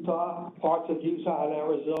Utah, parts of Utah and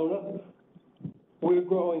Arizona. We're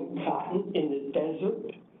growing cotton in the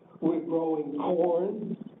desert. We're growing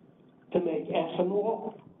corn to make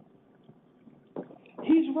ethanol.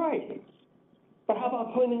 He's right. But how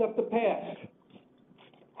about cleaning up the past?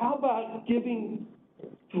 How about giving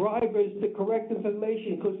drivers the correct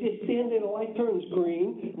information? Because they stand there, the light turns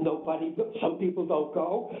green, some people don't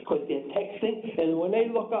go because they're texting, and when they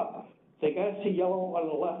look up, they got to see yellow on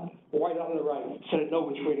the left, white on the right, so they know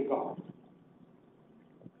which way to go.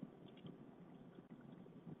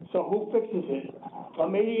 So who fixes it?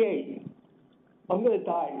 I'm 88. I'm going to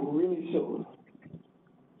die really soon.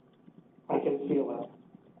 I can feel it.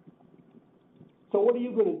 So what are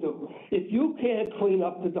you going to do? If you can't clean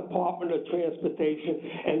up the Department of Transportation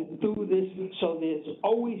and do this so there's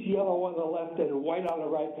always yellow on the left and white on the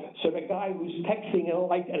right, so the guy who's texting and a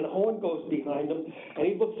light and the horn goes behind him, and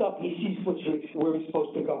he looks up, he sees where he's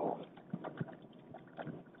supposed to go.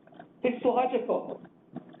 It's logical.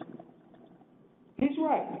 He's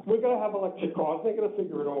right. We're going to have electric cars. They're going to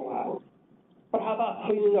figure it all out. But how about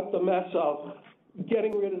cleaning up the mess of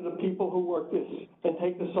getting rid of the people who work this and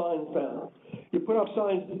take the signs down? You put up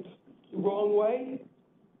signs the wrong way,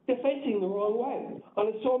 they're facing the wrong way. On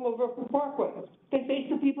the Sawmill River Parkway, they face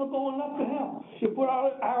the people going up the hill. You put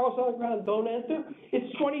arrows on the ground, don't enter. It's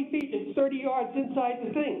 20 feet, it's 30 yards inside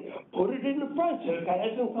the thing. Put it in the front so the guy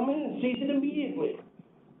doesn't come in and sees it immediately.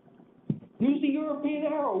 Use the European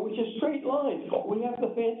arrow, which is straight lines. We have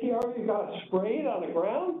the fancy arrow, you got to spray it on the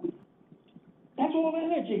ground. That's all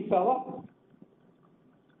energy, fella.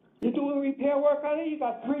 You're doing repair work on it, you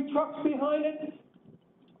got 3 trucks behind it.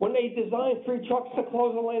 When they designed 3 trucks to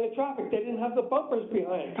close a lane of traffic, they didn't have the bumpers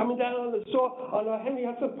behind it. Coming down on the Henry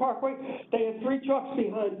Hudson Parkway, they had 3 trucks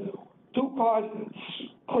behind 2 cars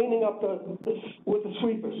cleaning up with the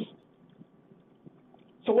sweepers.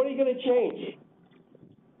 So when are you going to change?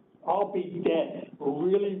 I'll be dead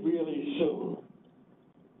really, really soon.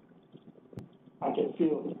 I can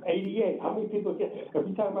feel it. 88. How many people get?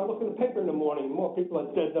 Every time I look in the paper in the morning, more people are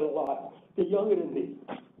dead than alive. They're younger than me.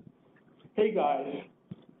 Hey guys,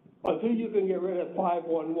 until you can get rid of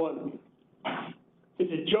 511,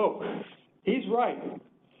 it's a joke. He's right.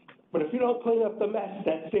 But if you don't clean up the mess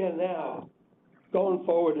that's there now, going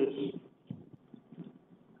forward is.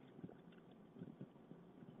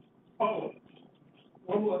 Oh,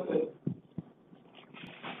 one more thing.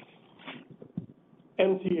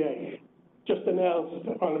 MTA. Just announced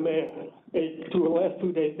on the mayor, the last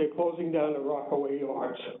 2 days, they're closing down the Rockaway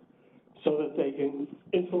yards so that they can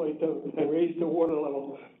insulate them and raise the water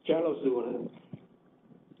level. Jano's doing it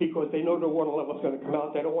because they know the water level is going to come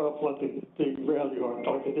out. They don't want to flood the rail yard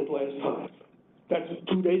like they did last time. That's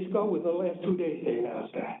 2 days ago. Within the last 2 days, they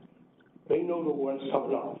announced that. They know the water's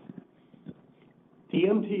coming up. The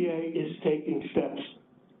MTA is taking steps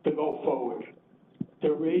to go forward.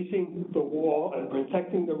 They're raising the wall and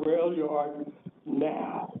protecting the rail yard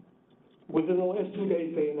now. Within the last 2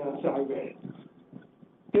 days, they announced I read it.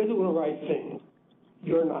 They're doing the right thing.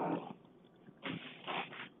 You're not.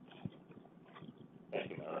 Thank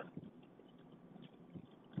you, Mark.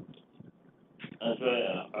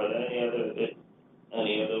 Andrea, are there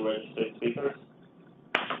any other registered speakers?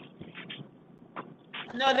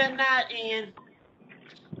 No, they're not, Ian.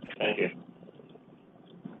 Thank you.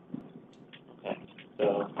 Okay,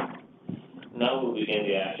 so now we'll begin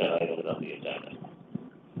the action items on the agenda.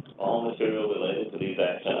 All material related to these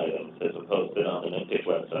action items is posted on the NYMTC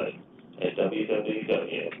website at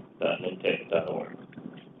www.nymtc.org.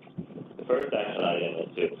 The first action item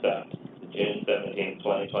is to accept the June 17,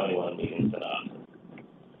 2021 meeting synopsis.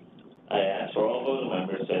 I ask for all voting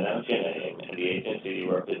members to announce your name and the agency you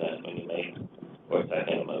represent when you make or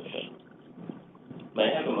second a motion.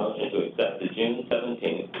 May I have a motion to accept the June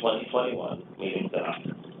 17, 2021 meeting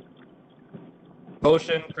synopsis?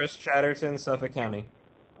 Motion, Chris Chatterton, Suffolk County.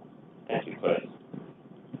 Thank you, Chris.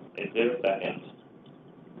 Is there a second?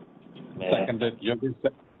 Seconded, Yogesh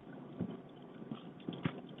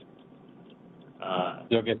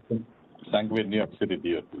Sanguine, New York City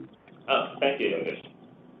DOT. Oh, thank you, Yogesh.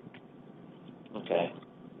 Okay.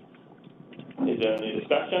 Is there any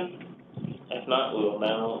discussion? If not, we will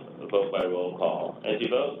now vote by roll call. As you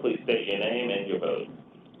vote, please state your name and your vote.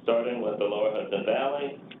 Starting with the Lower Hudson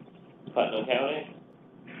Valley, Putnam County.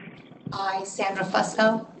 I, Sandra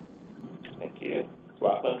Fusco. Thank you.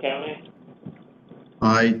 Rockland County.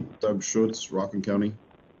 I, Doug Schutz, Rockland County.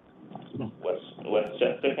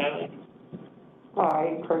 Westchester County.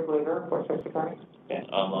 I, Craig Later, Westchester County. Okay.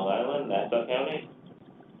 On Long Island, Nassau County.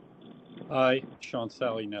 I, Sean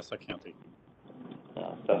Sally, Nassau County.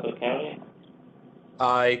 Suffolk County.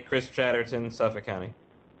 I, Chris Chatterton, Suffolk County.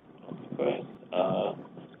 Great.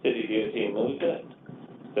 City DOT moves it.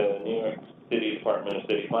 The New York City Department of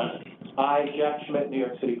City Planning. I, Jack Schmidt, New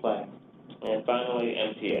York City Planning. And finally,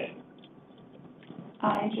 MTA.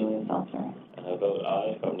 I, Julia Seltzer. And I vote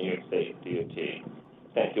aye from New York State DOT.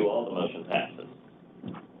 Thank you all. The motion passes.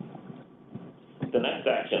 The next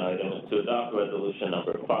action item is to adopt resolution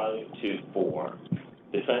number 524,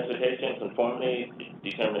 the Transportation Conformity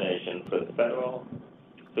Determination for the federal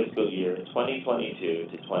fiscal year 2022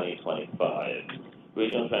 to 2025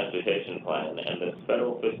 Regional Transportation Plan and the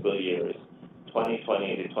federal fiscal years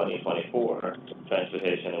 2020 to 2024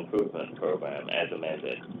 Transportation Improvement Program as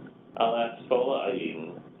amended. I'll ask Fola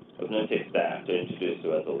Aiden of NYMTC staff to introduce the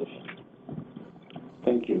resolution.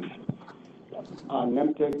 Thank you.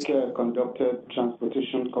 NYMTC conducted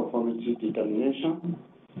Transportation Conformity Determination,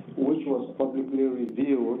 which was publicly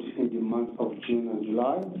reviewed in the month of June and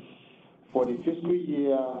July for the fiscal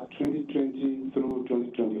year 2020 through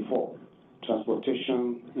 2024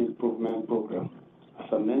 Transportation Improvement Program,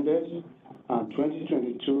 as amended, and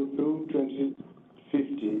 2022 through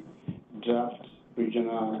 2050 Draft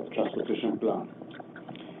Regional Transportation Plan.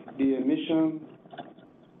 The emission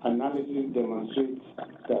analysis demonstrates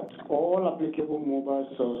that all applicable mobile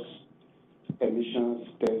source emissions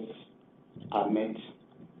tests are met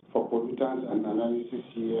for pollutants and analysis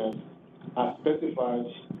years as specified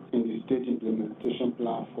in the State Implementation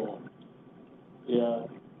Plan for Air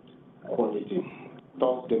Quality,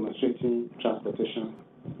 thus demonstrating transportation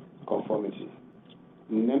conformity.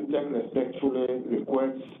 NYMTC respectfully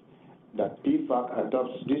requests that PFAC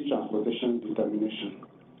adopts this transportation determination.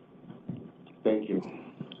 Thank you.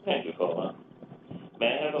 Thank you, Fola. May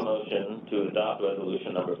I have a motion to adopt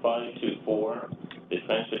resolution number 524, the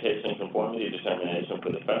Transportation Conformity Determination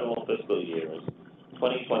for the federal fiscal years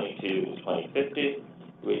 2022 to 2050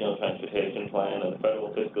 Regional Transportation Plan and the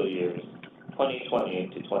federal fiscal years 2020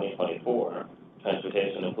 to 2024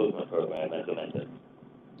 Transportation Improvement Program as amended?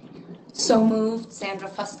 So moved, Sandra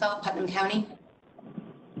Fusco, Putnam County.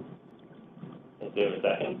 Is there a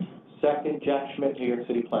second? Second, Jack Schmidt, New York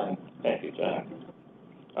City Planning. Thank you, Jack.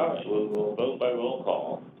 All right, we will vote by roll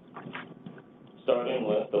call, starting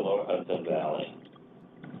with the Lower Hudson Valley.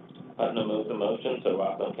 Putnam moves the motion to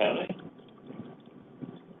Rockland County.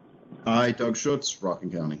 I, Doug Schutz,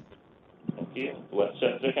 Rockland County. Thank you.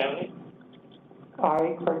 Westchester County.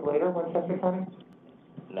 I, Craig Later, Westchester County.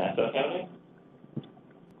 Nassau County.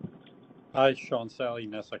 I, Sean Sally,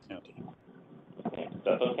 Nassau County. Okay.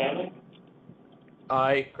 Suffolk County.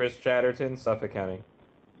 I, Chris Chatterton, Suffolk County.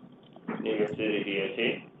 New York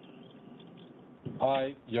City DOT.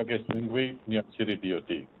 I, Yogesh Sanguine, New York City DOT.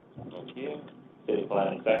 Thank you. City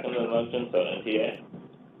Planning second the motion, so MTA.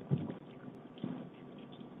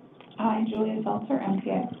 I, Julia Seltzer,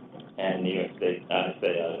 MTA. And New York State, I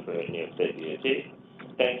say aye for New York State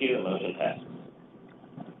DOT. Thank you, the motion passes.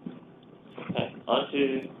 Okay, on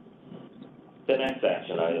to the next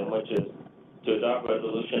action item, which is to adopt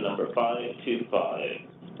resolution number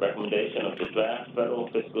 525, recommendation of the draft federal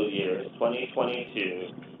fiscal years 2022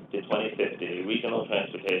 to 2050 Regional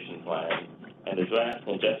Transportation Plan and the draft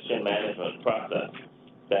congestion management process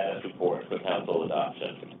status report for council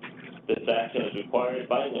adoption. This action is required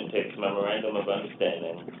by NYMTC's Memorandum of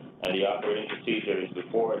Understanding and the operating procedures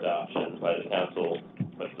before adoption by the council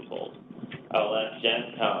principals. I will ask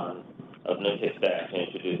Jen Kahn of NYMTC staff to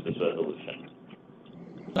introduce this resolution.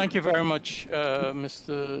 Thank you very much,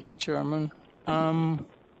 Mr. Chairman.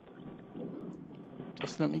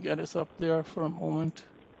 Just let me get this up there for a moment.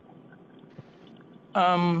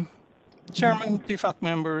 Chairman, PFAC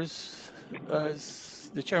members, as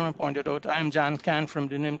the chairman pointed out, I'm John Can from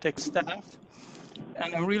the NYMTC staff,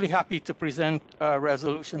 and I'm really happy to present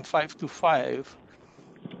Resolution 525,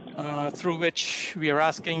 through which we are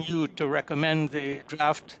asking you to recommend the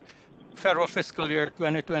draft Federal Fiscal Year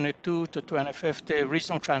 2022 to 2050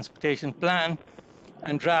 Regional Transportation Plan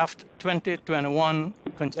and draft 2021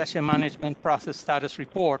 Congestion Management Process Status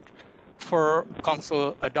Report for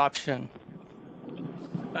Council adoption.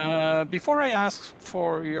 Before I ask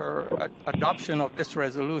for your adoption of this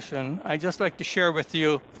resolution, I'd just like to share with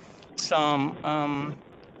you some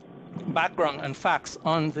background and facts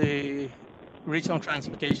on the Regional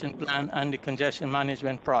Transportation Plan and the Congestion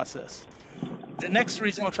Management Process. The next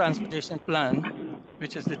Regional Transportation Plan,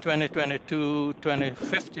 which is the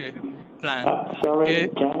 2022-2050 plan. Sorry,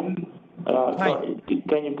 Ken. Sorry.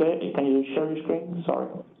 Can you share your screen? Sorry.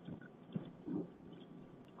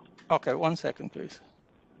 Okay, 1 second, please.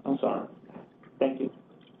 I'm sorry. Thank you.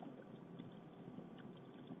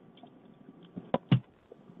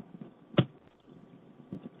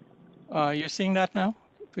 You're seeing that now,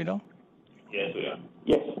 Guido? Yes, we are.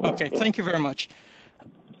 Yes. Okay, thank you very much.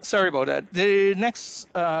 Sorry about that. The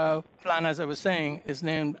next plan, as I was saying, is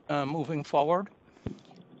named Moving Forward.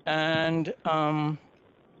 And,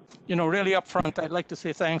 you know, really up front, I'd like to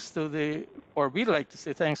say thanks to we'd like to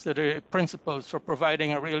say thanks to the principals for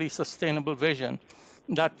providing a really sustainable vision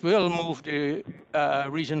that will move the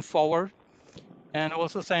region forward. And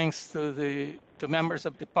also thanks to the members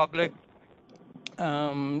of the public,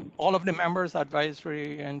 all of the members,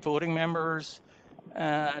 advisory and voting members,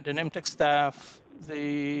 the NYMTC staff,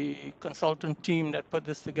 the consultant team that put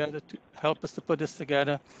this together to help us to put this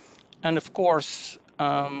together, and of course,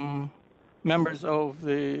 members of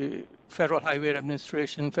the Federal Highway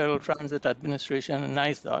Administration, Federal Transit Administration, and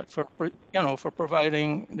NYSDOT for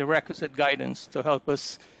providing the requisite guidance to help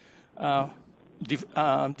us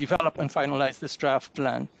develop and finalize this draft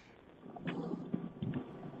plan.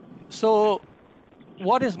 So,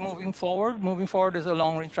 what is Moving Forward? Moving Forward is a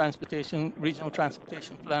long-range regional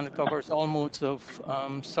transportation plan that covers all modes of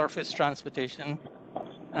surface transportation,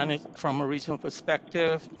 and from a regional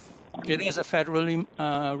perspective, it is a federally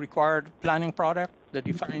required planning product that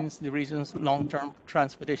defines the region's long-term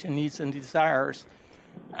transportation needs and desires,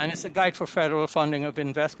 and it's a guide for federal funding of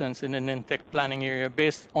investments in the NYMTC planning area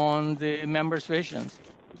based on the members' visions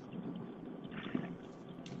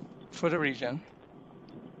for the region.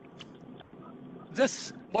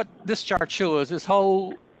 What this chart shows is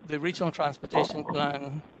how the regional transportation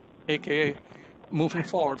plan, aka Moving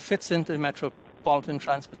Forward, fits into the metropolitan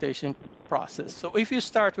transportation process. So if you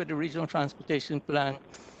start with the regional transportation plan,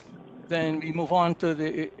 then we move on to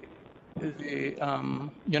the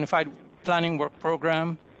Unified Planning Work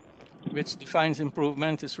Program, which defines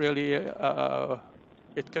improvement. It's really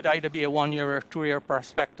it could either be a 1-year or 2-year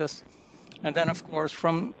prospectus, and then of course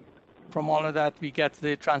from all of that we get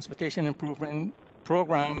the Transportation Improvement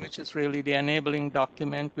Program, which is really the enabling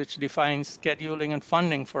document which defines scheduling and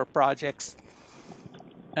funding for projects.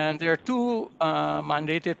 And there are two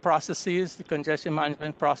mandated processes: the congestion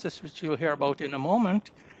management process, which you'll hear about in a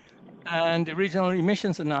moment, and the regional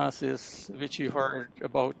emissions analysis, which you heard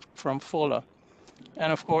about from FOLA.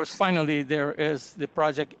 And of course, finally, there is the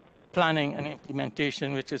project planning and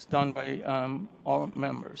implementation, which is done by all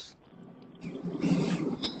members.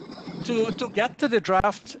 To get to the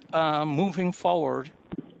draft Moving Forward,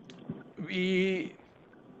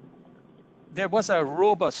 there was a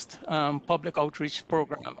robust public outreach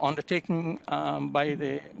program undertaken by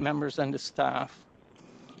the members and the staff.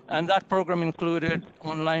 And that program included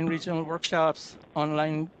online regional workshops,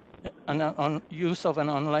 use of an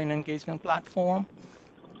online engagement platform,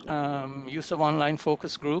 use of online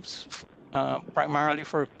focus groups, primarily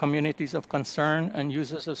for communities of concern and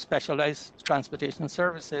users of specialized transportation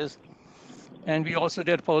services. And we also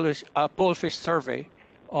did a pollfish survey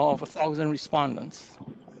of 1,000 respondents.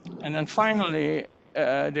 And then finally,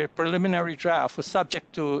 the preliminary draft was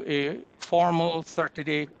subject to a formal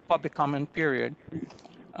 30-day public comment period.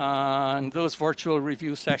 And those virtual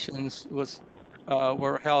review sessions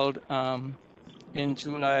were held in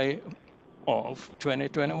July of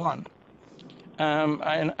 2021.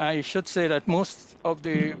 And I should say that most of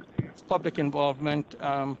the public involvement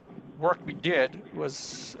work we did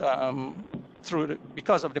was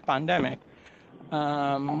because of the pandemic,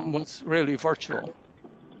 was really virtual.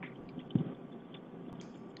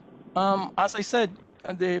 As I said,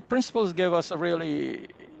 the principals gave us a really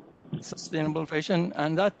sustainable vision,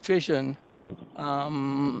 and that vision,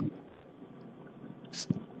 through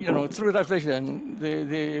that vision,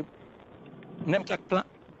 the NYMTC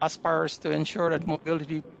aspires to ensure that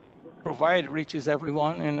mobility provided reaches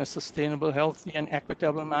everyone in a sustainable, healthy, and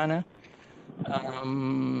equitable manner.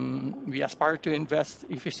 We aspire to invest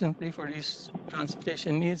efficiently for these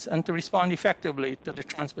transportation needs and to respond effectively to the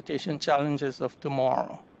transportation challenges of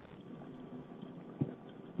tomorrow.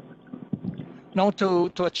 Now,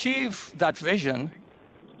 to achieve that vision,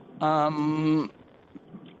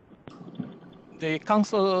 the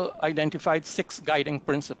Council identified 6 guiding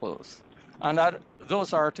principles, and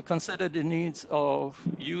those are to consider the needs of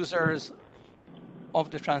users of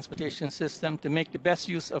the transportation system, to make the best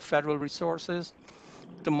use of federal resources,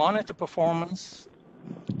 to monitor performance,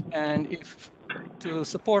 and to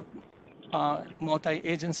support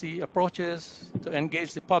multi-agency approaches, to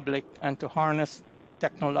engage the public, and to harness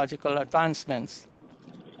technological advancements.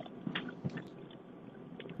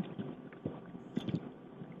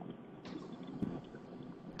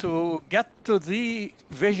 To get to the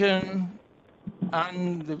vision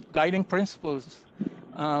and the guiding principles,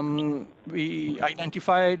 we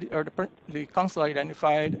identified, or the Council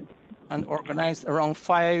identified and organized around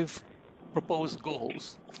 5 proposed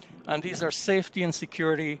goals. And these are safety and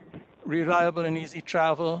security, reliable and easy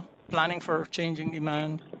travel, planning for changing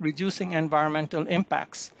demand, reducing environmental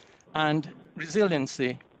impacts, and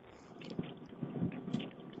resiliency.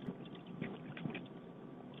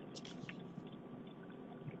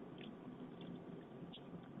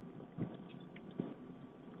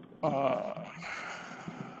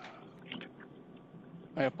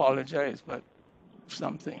 I apologize, but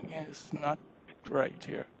something is not right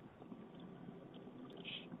here.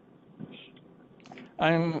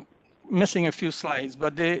 I'm missing a few slides,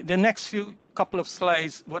 but the next couple of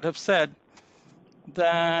slides would have said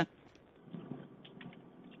that,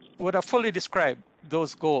 would have fully described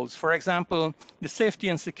those goals. For example, the safety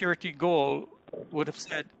and security goal would have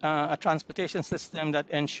said a transportation system that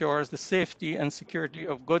ensures the safety and security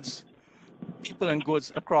of goods, people and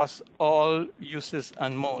goods across all uses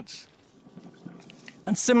and modes.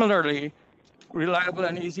 And similarly, reliable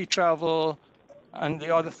and easy travel and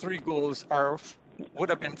the other 3 goals would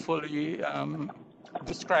have been fully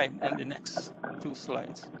described in the next 2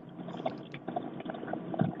 slides.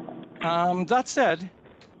 That said,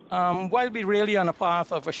 while we're really on a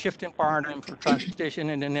path of a shifting paradigm for transportation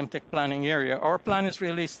in the NYMTC planning area, our plan is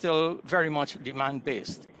really still very much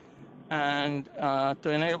demand-based. And to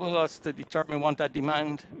enable us to determine what that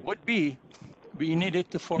demand would be, we needed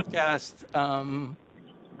to forecast,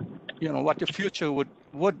 what the future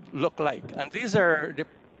would look like. And these are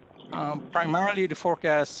primarily the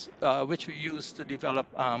forecasts which we use to develop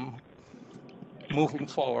moving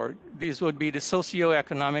forward. These would be the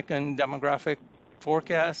socioeconomic and demographic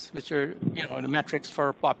forecasts, which are, the metrics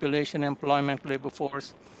for population, employment, labor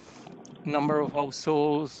force, number of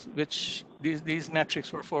households, which these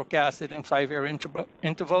metrics were forecasted in 5-year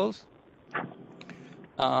intervals.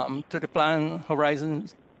 To the plan's horizon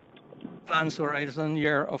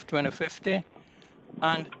year of 2050.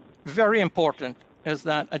 And very important is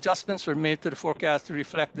that adjustments were made to the forecast to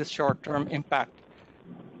reflect this short-term impact,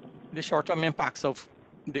 the short-term impacts of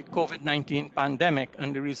the COVID-19 pandemic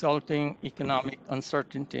and the resulting economic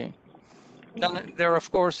uncertainty. Then there are,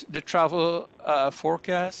 of course, the travel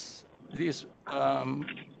forecasts. These, the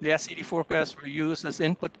SCD forecasts were used as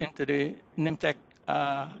input into the NYMTC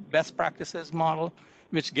best practices model,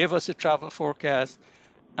 which gave us a travel forecast.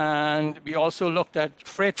 And we also looked at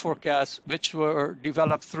freight forecasts, which were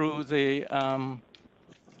developed through the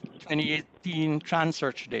 2018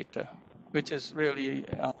 TransSearch data, which is really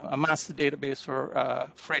a master database for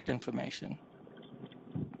freight information.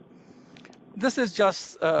 This is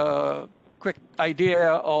just a quick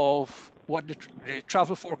idea of what the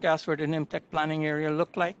travel forecast for the NYMTC planning area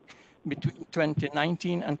looked like between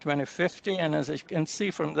 2019 and 2050. And as you can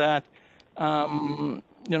see from that,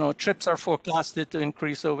 trips are forecasted to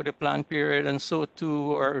increase over the planned period, and so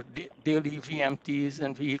too are daily VMTs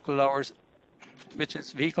and vehicle hours, which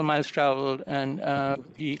is vehicle miles traveled and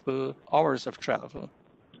vehicle hours of travel.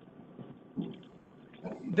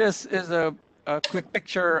 This is a quick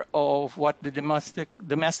picture of what the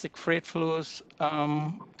domestic freight flows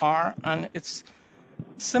are, and it's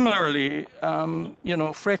similarly,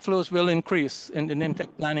 freight flows will increase in the NYMTC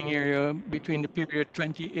planning area between the period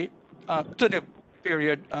 28 to the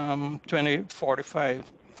period 2045.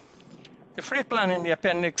 The freight plan in the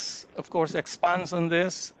appendix, of course, expands on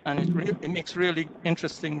this, and it makes really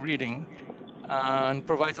interesting reading and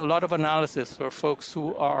provides a lot of analysis for folks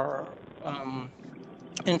who are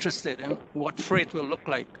interested in what freight will look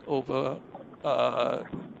like over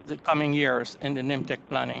the coming years in the NYMTC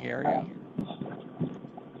planning area.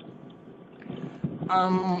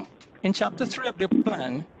 In Chapter 3 of the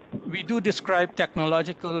plan, we do describe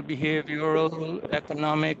technological, behavioral,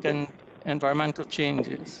 economic, and environmental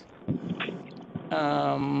changes,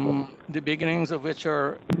 the beginnings of which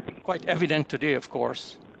are quite evident today, of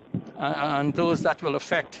course, and those that will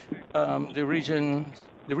affect the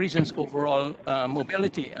region's overall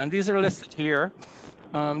mobility. And these are listed here.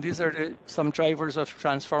 These are some drivers of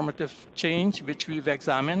transformative change which we've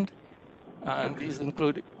examined. These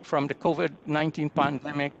include from the COVID-19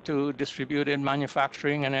 pandemic to distributed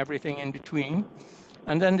manufacturing and everything in between.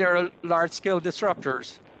 And then there are large-scale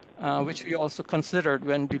disruptors, which we also considered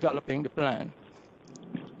when developing the plan.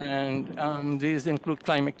 And these include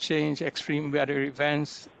climate change, extreme weather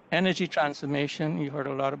events, energy transformation. You heard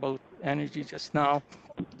a lot about energy just now,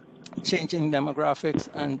 changing demographics,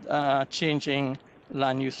 and changing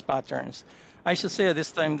land use patterns. I should say at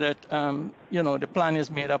this time that, the plan is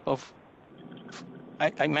made up of,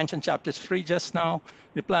 I mentioned chapter 3 just now.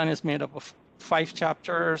 The plan is made up of 5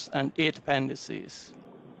 chapters and 8 appendices.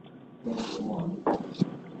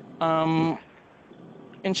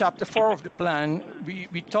 In chapter 4 of the plan,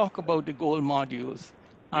 we talk about the goal modules.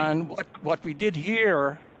 And what we did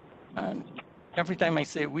here, and every time I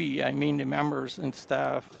say we, I mean the members and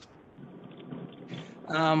staff.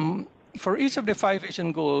 For each of the 5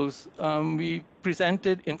 vision goals, we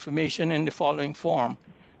presented information in the following form.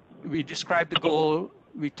 We described the goal,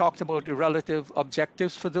 we talked about the relative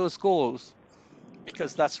objectives for those goals,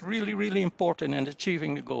 because that's really, really important in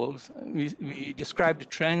achieving the goals. We described the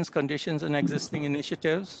trends, conditions, and existing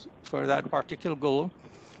initiatives for that particular goal.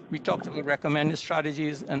 We talked about recommended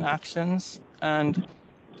strategies and actions. And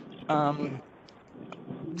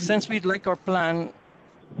since we'd like our plan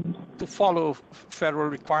to follow federal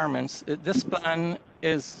requirements, this plan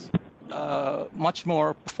is much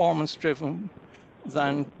more performance-driven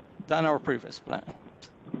than our previous plan.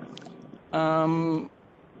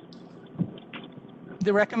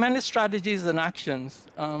 The recommended strategies and actions,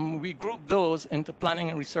 we group those into planning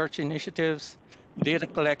and research initiatives, data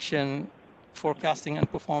collection, forecasting and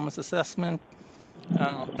performance assessment,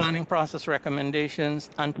 planning process recommendations,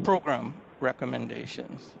 and program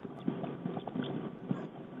recommendations.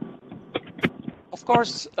 Of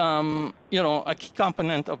course, a key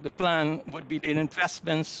component of the plan would be the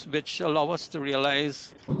investments which allow us to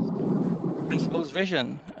realize principal's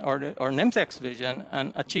vision or NYMTC's vision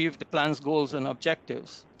and achieve the plan's goals and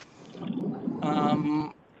objectives.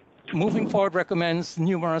 Moving forward recommends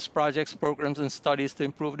numerous projects, programs, and studies to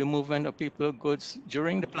improve the movement of people, goods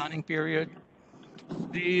during the planning period.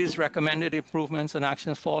 These recommended improvements and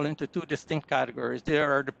actions fall into 2 distinct categories.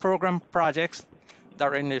 There are the program projects that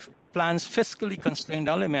are in the plan's fiscally constrained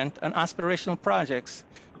element, and aspirational projects,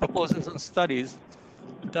 proposals, and studies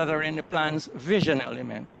that are in the plan's vision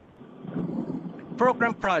element.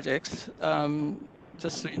 Program projects,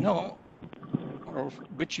 just so you know, or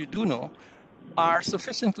which you do know, are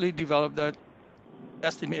sufficiently developed that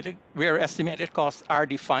where estimated costs are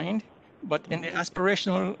defined, but in the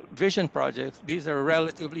aspirational vision projects, these are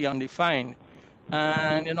relatively undefined,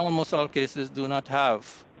 and in almost all cases do not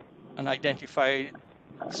have an identified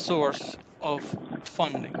source of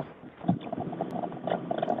funding.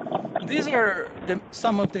 These are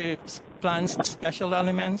some of the plan's special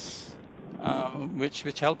elements,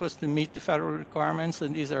 which help us to meet the federal requirements,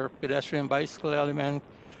 and these are pedestrian bicycle element,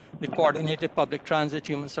 the coordinated public transit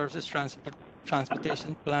human services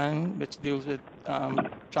transportation plan, which deals with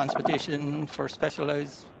transportation for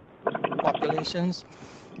specialized populations.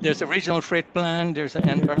 There's a regional freight plan, there's an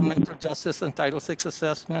environmental justice and Title VI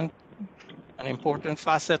assessment, an important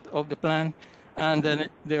facet of the plan, and then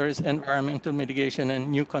there is environmental mitigation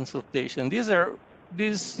and new consultation. These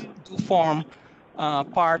do form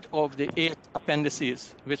part of the 8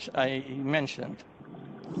 appendices which I mentioned.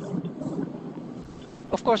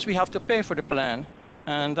 Of course, we have to pay for the plan,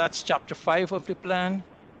 and that's chapter 5 of the plan.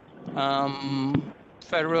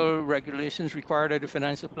 Federal regulations require that the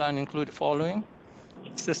financial plan include the following: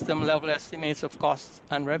 system level estimates of costs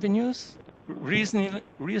and revenues,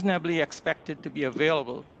 reasonably expected to be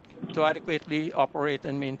available to adequately operate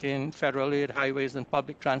and maintain federal aid, highways, and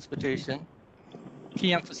public transportation.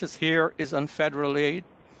 Key emphasis here is on federal aid.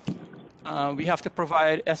 We have to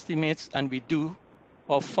provide estimates, and we do,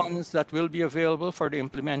 of funds that will be available for the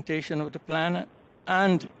implementation of the plan,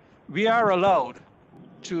 and we are allowed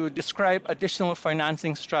to describe additional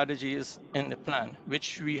financing strategies in the plan,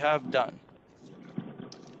 which we have done.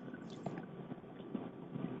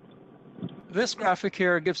 This graphic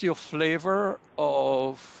here gives you a flavor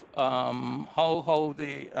of how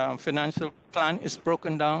the financial plan is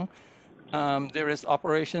broken down. There is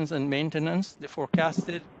operations and maintenance. The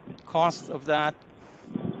forecasted cost of that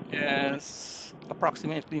is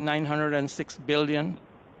approximately $906 billion.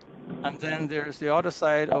 And then there's the other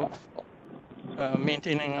side of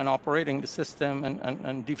maintaining and operating the system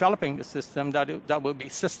and developing the system. That will be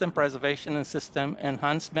system preservation and system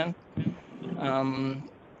enhancement,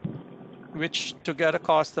 which together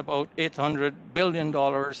cost about $800 billion.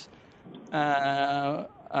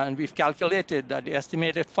 And we've calculated that the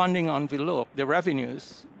estimated funding envelope, the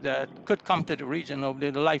revenues that could come to the region over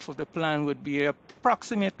the life of the plan would be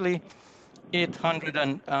approximately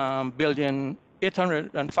 $805 billion.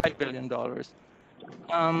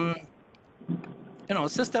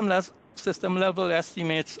 System level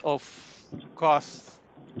estimates of costs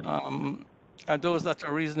are those that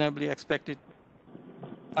are reasonably expected,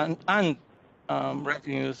 and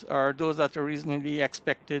revenues are those that are reasonably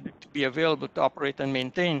expected to be available to operate and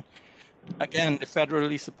maintain, again, the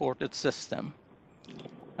federally supported system.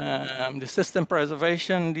 The system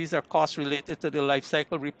preservation, these are costs related to the life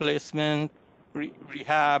cycle replacement,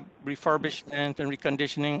 rehab, refurbishment, and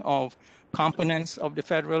reconditioning of components of the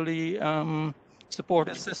federally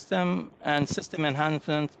supported system, and system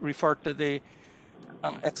enhancement refer to the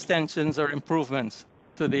extensions or improvements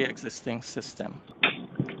to the existing system.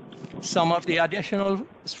 Some of the additional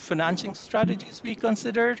financing strategies we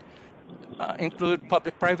considered include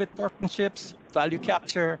public-private partnerships, value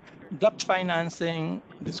capture, debt financing,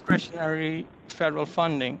 discretionary federal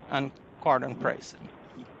funding, and carbon pricing.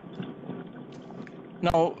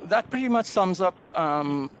 Now, that pretty much sums up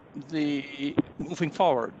the moving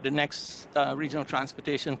forward, the next regional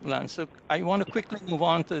transportation plan. So I want to quickly move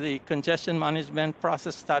on to the congestion management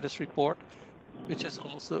process status report, which is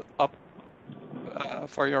also up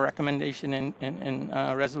for your recommendation in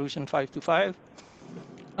Resolution 525.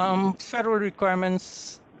 Federal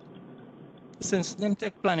requirements, since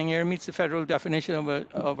NYMTC planning area meets the federal definition of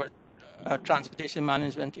a transportation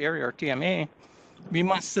management area, or TMA, we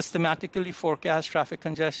must systematically forecast traffic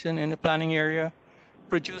congestion in the planning area,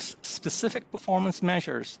 produce specific performance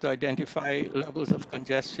measures to identify levels of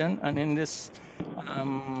congestion, and in this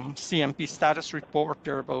CMP status report,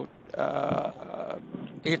 there are about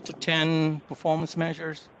 8 to 10 performance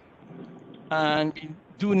measures, and we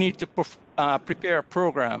do need to prepare a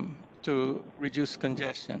program to reduce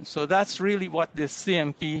congestion. So that's really what this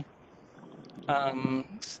CMP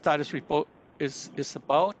status report is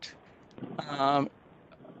about.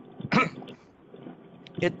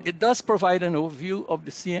 It does provide an overview of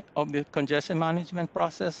the congestion management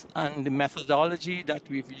process and the methodology that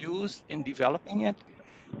we've used in developing it.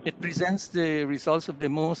 It presents the results of the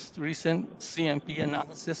most recent CMP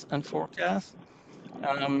analysis and forecast.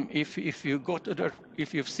 If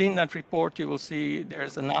you've seen that report, you will see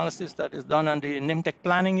there's analysis that is done on the NYMTC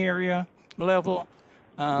planning area level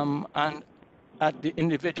and at the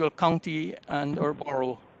individual county and or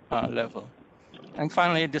borough level. And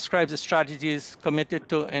finally, it describes the strategies committed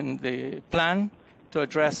to in the plan to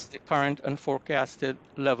address the current and forecasted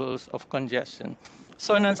levels of congestion.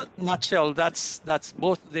 So in a nutshell, that's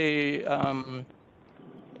both the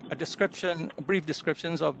brief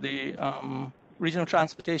descriptions of the regional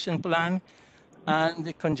transportation plan and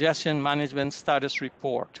the congestion management status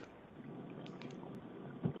report.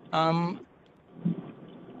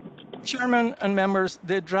 Chairman and members,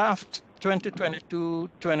 the draft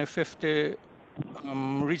 2022-2050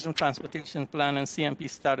 regional transportation plan and CMP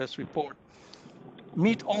status report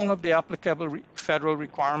meet all of the applicable federal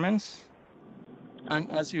requirements, and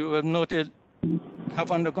as you have noted,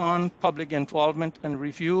 have undergone public involvement and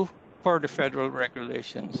review per the federal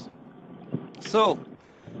regulations. So,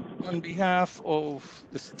 on behalf of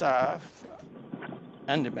the staff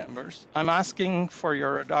and the members, I'm asking for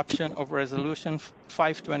your adoption of Resolution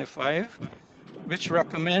 525, which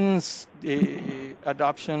recommends the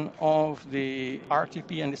adoption of the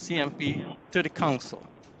RTP and the CMP to the Council.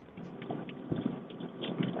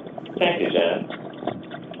 Thank you, Jan.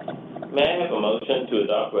 May I have a motion to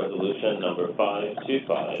adopt Resolution number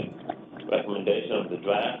 525, recommendation of the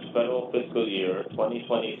draft federal fiscal year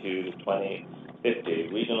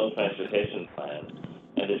 2022-2050 regional transportation plan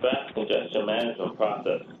and the draft congestion management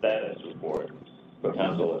process status report for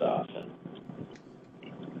council adoption?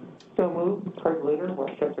 So moved. Kurt Litter,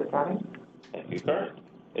 Westchester County. Thank you, Kurt.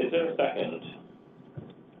 Is there a second?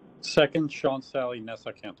 Second, Sean Sally,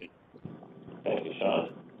 Nassau County. Thank you,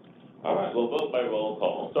 Sean. All right, we'll vote by roll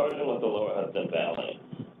call, starting with the Lower Hudson Valley.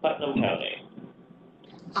 Putnam County.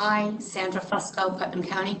 Aye. Sandra Fusco, Putnam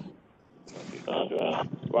County. Thank you, Sandra.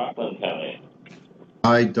 Rockland County.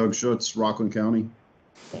 Aye. Doug Schutz, Rockland County.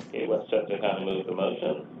 Thank you. Westchester County moves the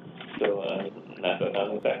motion. So Nassau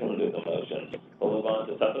County second moves the motion. We'll move on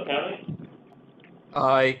to Suffolk County.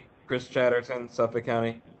 Aye. Chris Chatterton, Suffolk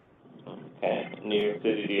County. Okay. New York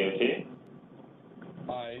City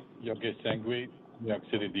DOT. Aye. Yogesh Sanghvi, New York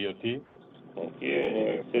City DOT. Thank you. New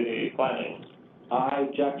York City Planning. Aye,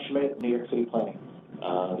 Jack Schmidt, New York City Planning. The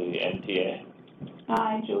MTA.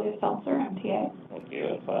 Aye, Julia Seltzer, MTA. Thank you.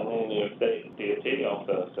 And finally, New York State DOT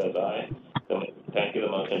also says aye. So, thank you. The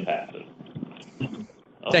motion passes.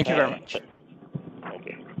 Thank you very Okay. much. Thank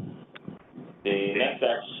you.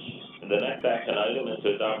 The next action item is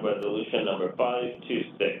to adopt resolution number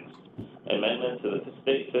 526, amendment to the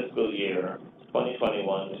state fiscal year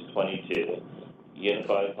 2021 to 22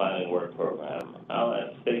 Unified Planning Work Program. I'll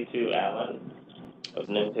ask State Allen of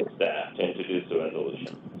NYMTC staff to introduce the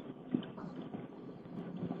resolution.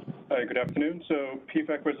 Hi, good afternoon. So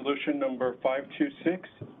PFAC resolution number 526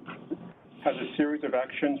 has a series of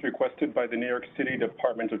actions requested by the New York City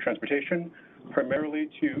Department of Transportation, primarily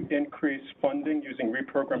to increase funding using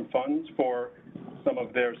reprogram funds for some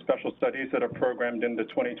of their special studies that are programmed in the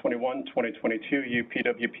 2021-2022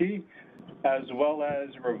 UPWP, as well as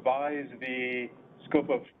revise the scope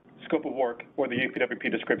of work or the UPWP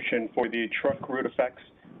description for the truck route effects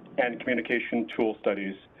and communication tool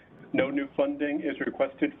studies. No new funding is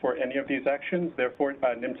requested for any of these actions. Therefore,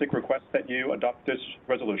 NYMTC requests that you adopt this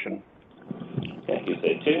resolution. Thank you,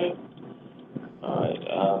 State. All right.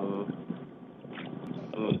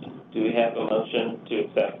 Do we have a motion to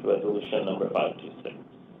accept resolution number 526?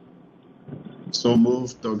 So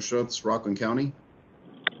moved, Doug Schutz, Rockland County.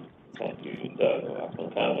 Thank you, Doug,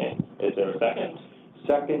 Rockland County. Is there a second?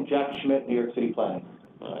 Second, Jack Schmidt, New York City Planning.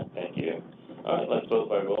 All right, thank you. All right, let's vote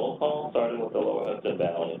by roll call, starting with the Lower Hudson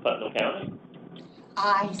Valley. Putnam County?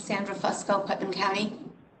 Aye, Sandra Fusco, Putnam County.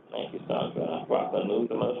 Thank you, Sandra. Rockland moved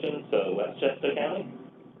the motion. So Westchester County?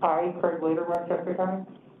 Aye, Craig Later, Westchester County.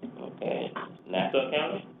 Okay. Nassau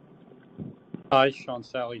County? Aye, Sean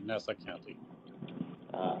Sally, Nassau County.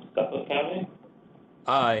 Suffolk County?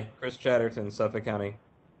 Aye, Chris Chatterton, Suffolk County.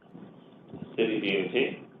 City DOT?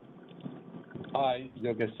 Aye,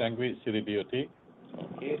 Yogesh Sangvi, City DOT.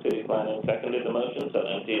 Thank you. City Planning seconded the motion. So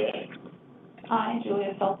MTA? Aye,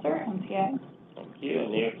 Julia Seltzer, MTA. Thank you.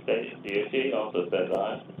 And New York State DOT also says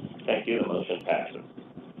aye. Thank you. The motion passes.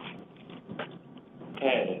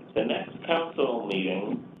 Okay. The next council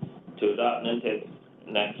meeting to adopt NYMTC's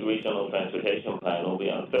next regional transportation plan will be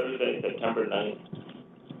on Thursday, September 9th,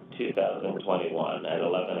 2021 at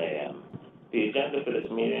 11 a.m. The agenda for this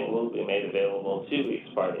meeting will be made available 2 weeks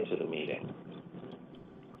prior to the meeting.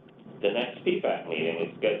 The next PFAC meeting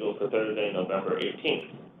is scheduled for Thursday, November 18th,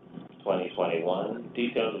 2021.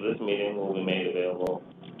 Details of this meeting will be made available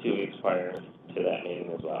 2 weeks prior to that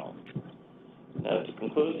meeting as well. Now, to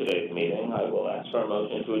conclude today's meeting, I will ask for a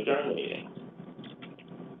motion to adjourn the meeting.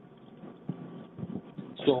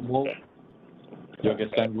 So moved.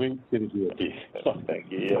 Yogesh Sangvi, City DOT.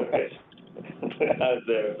 Thank you. Okay. Is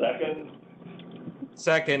there a second?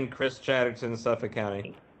 Second, Chris Chatterton, Suffolk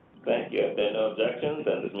County. Thank you. If there are no objections,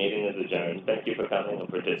 then this meeting is adjourned. Thank you for coming and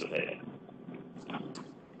participating.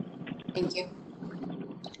 Thank you.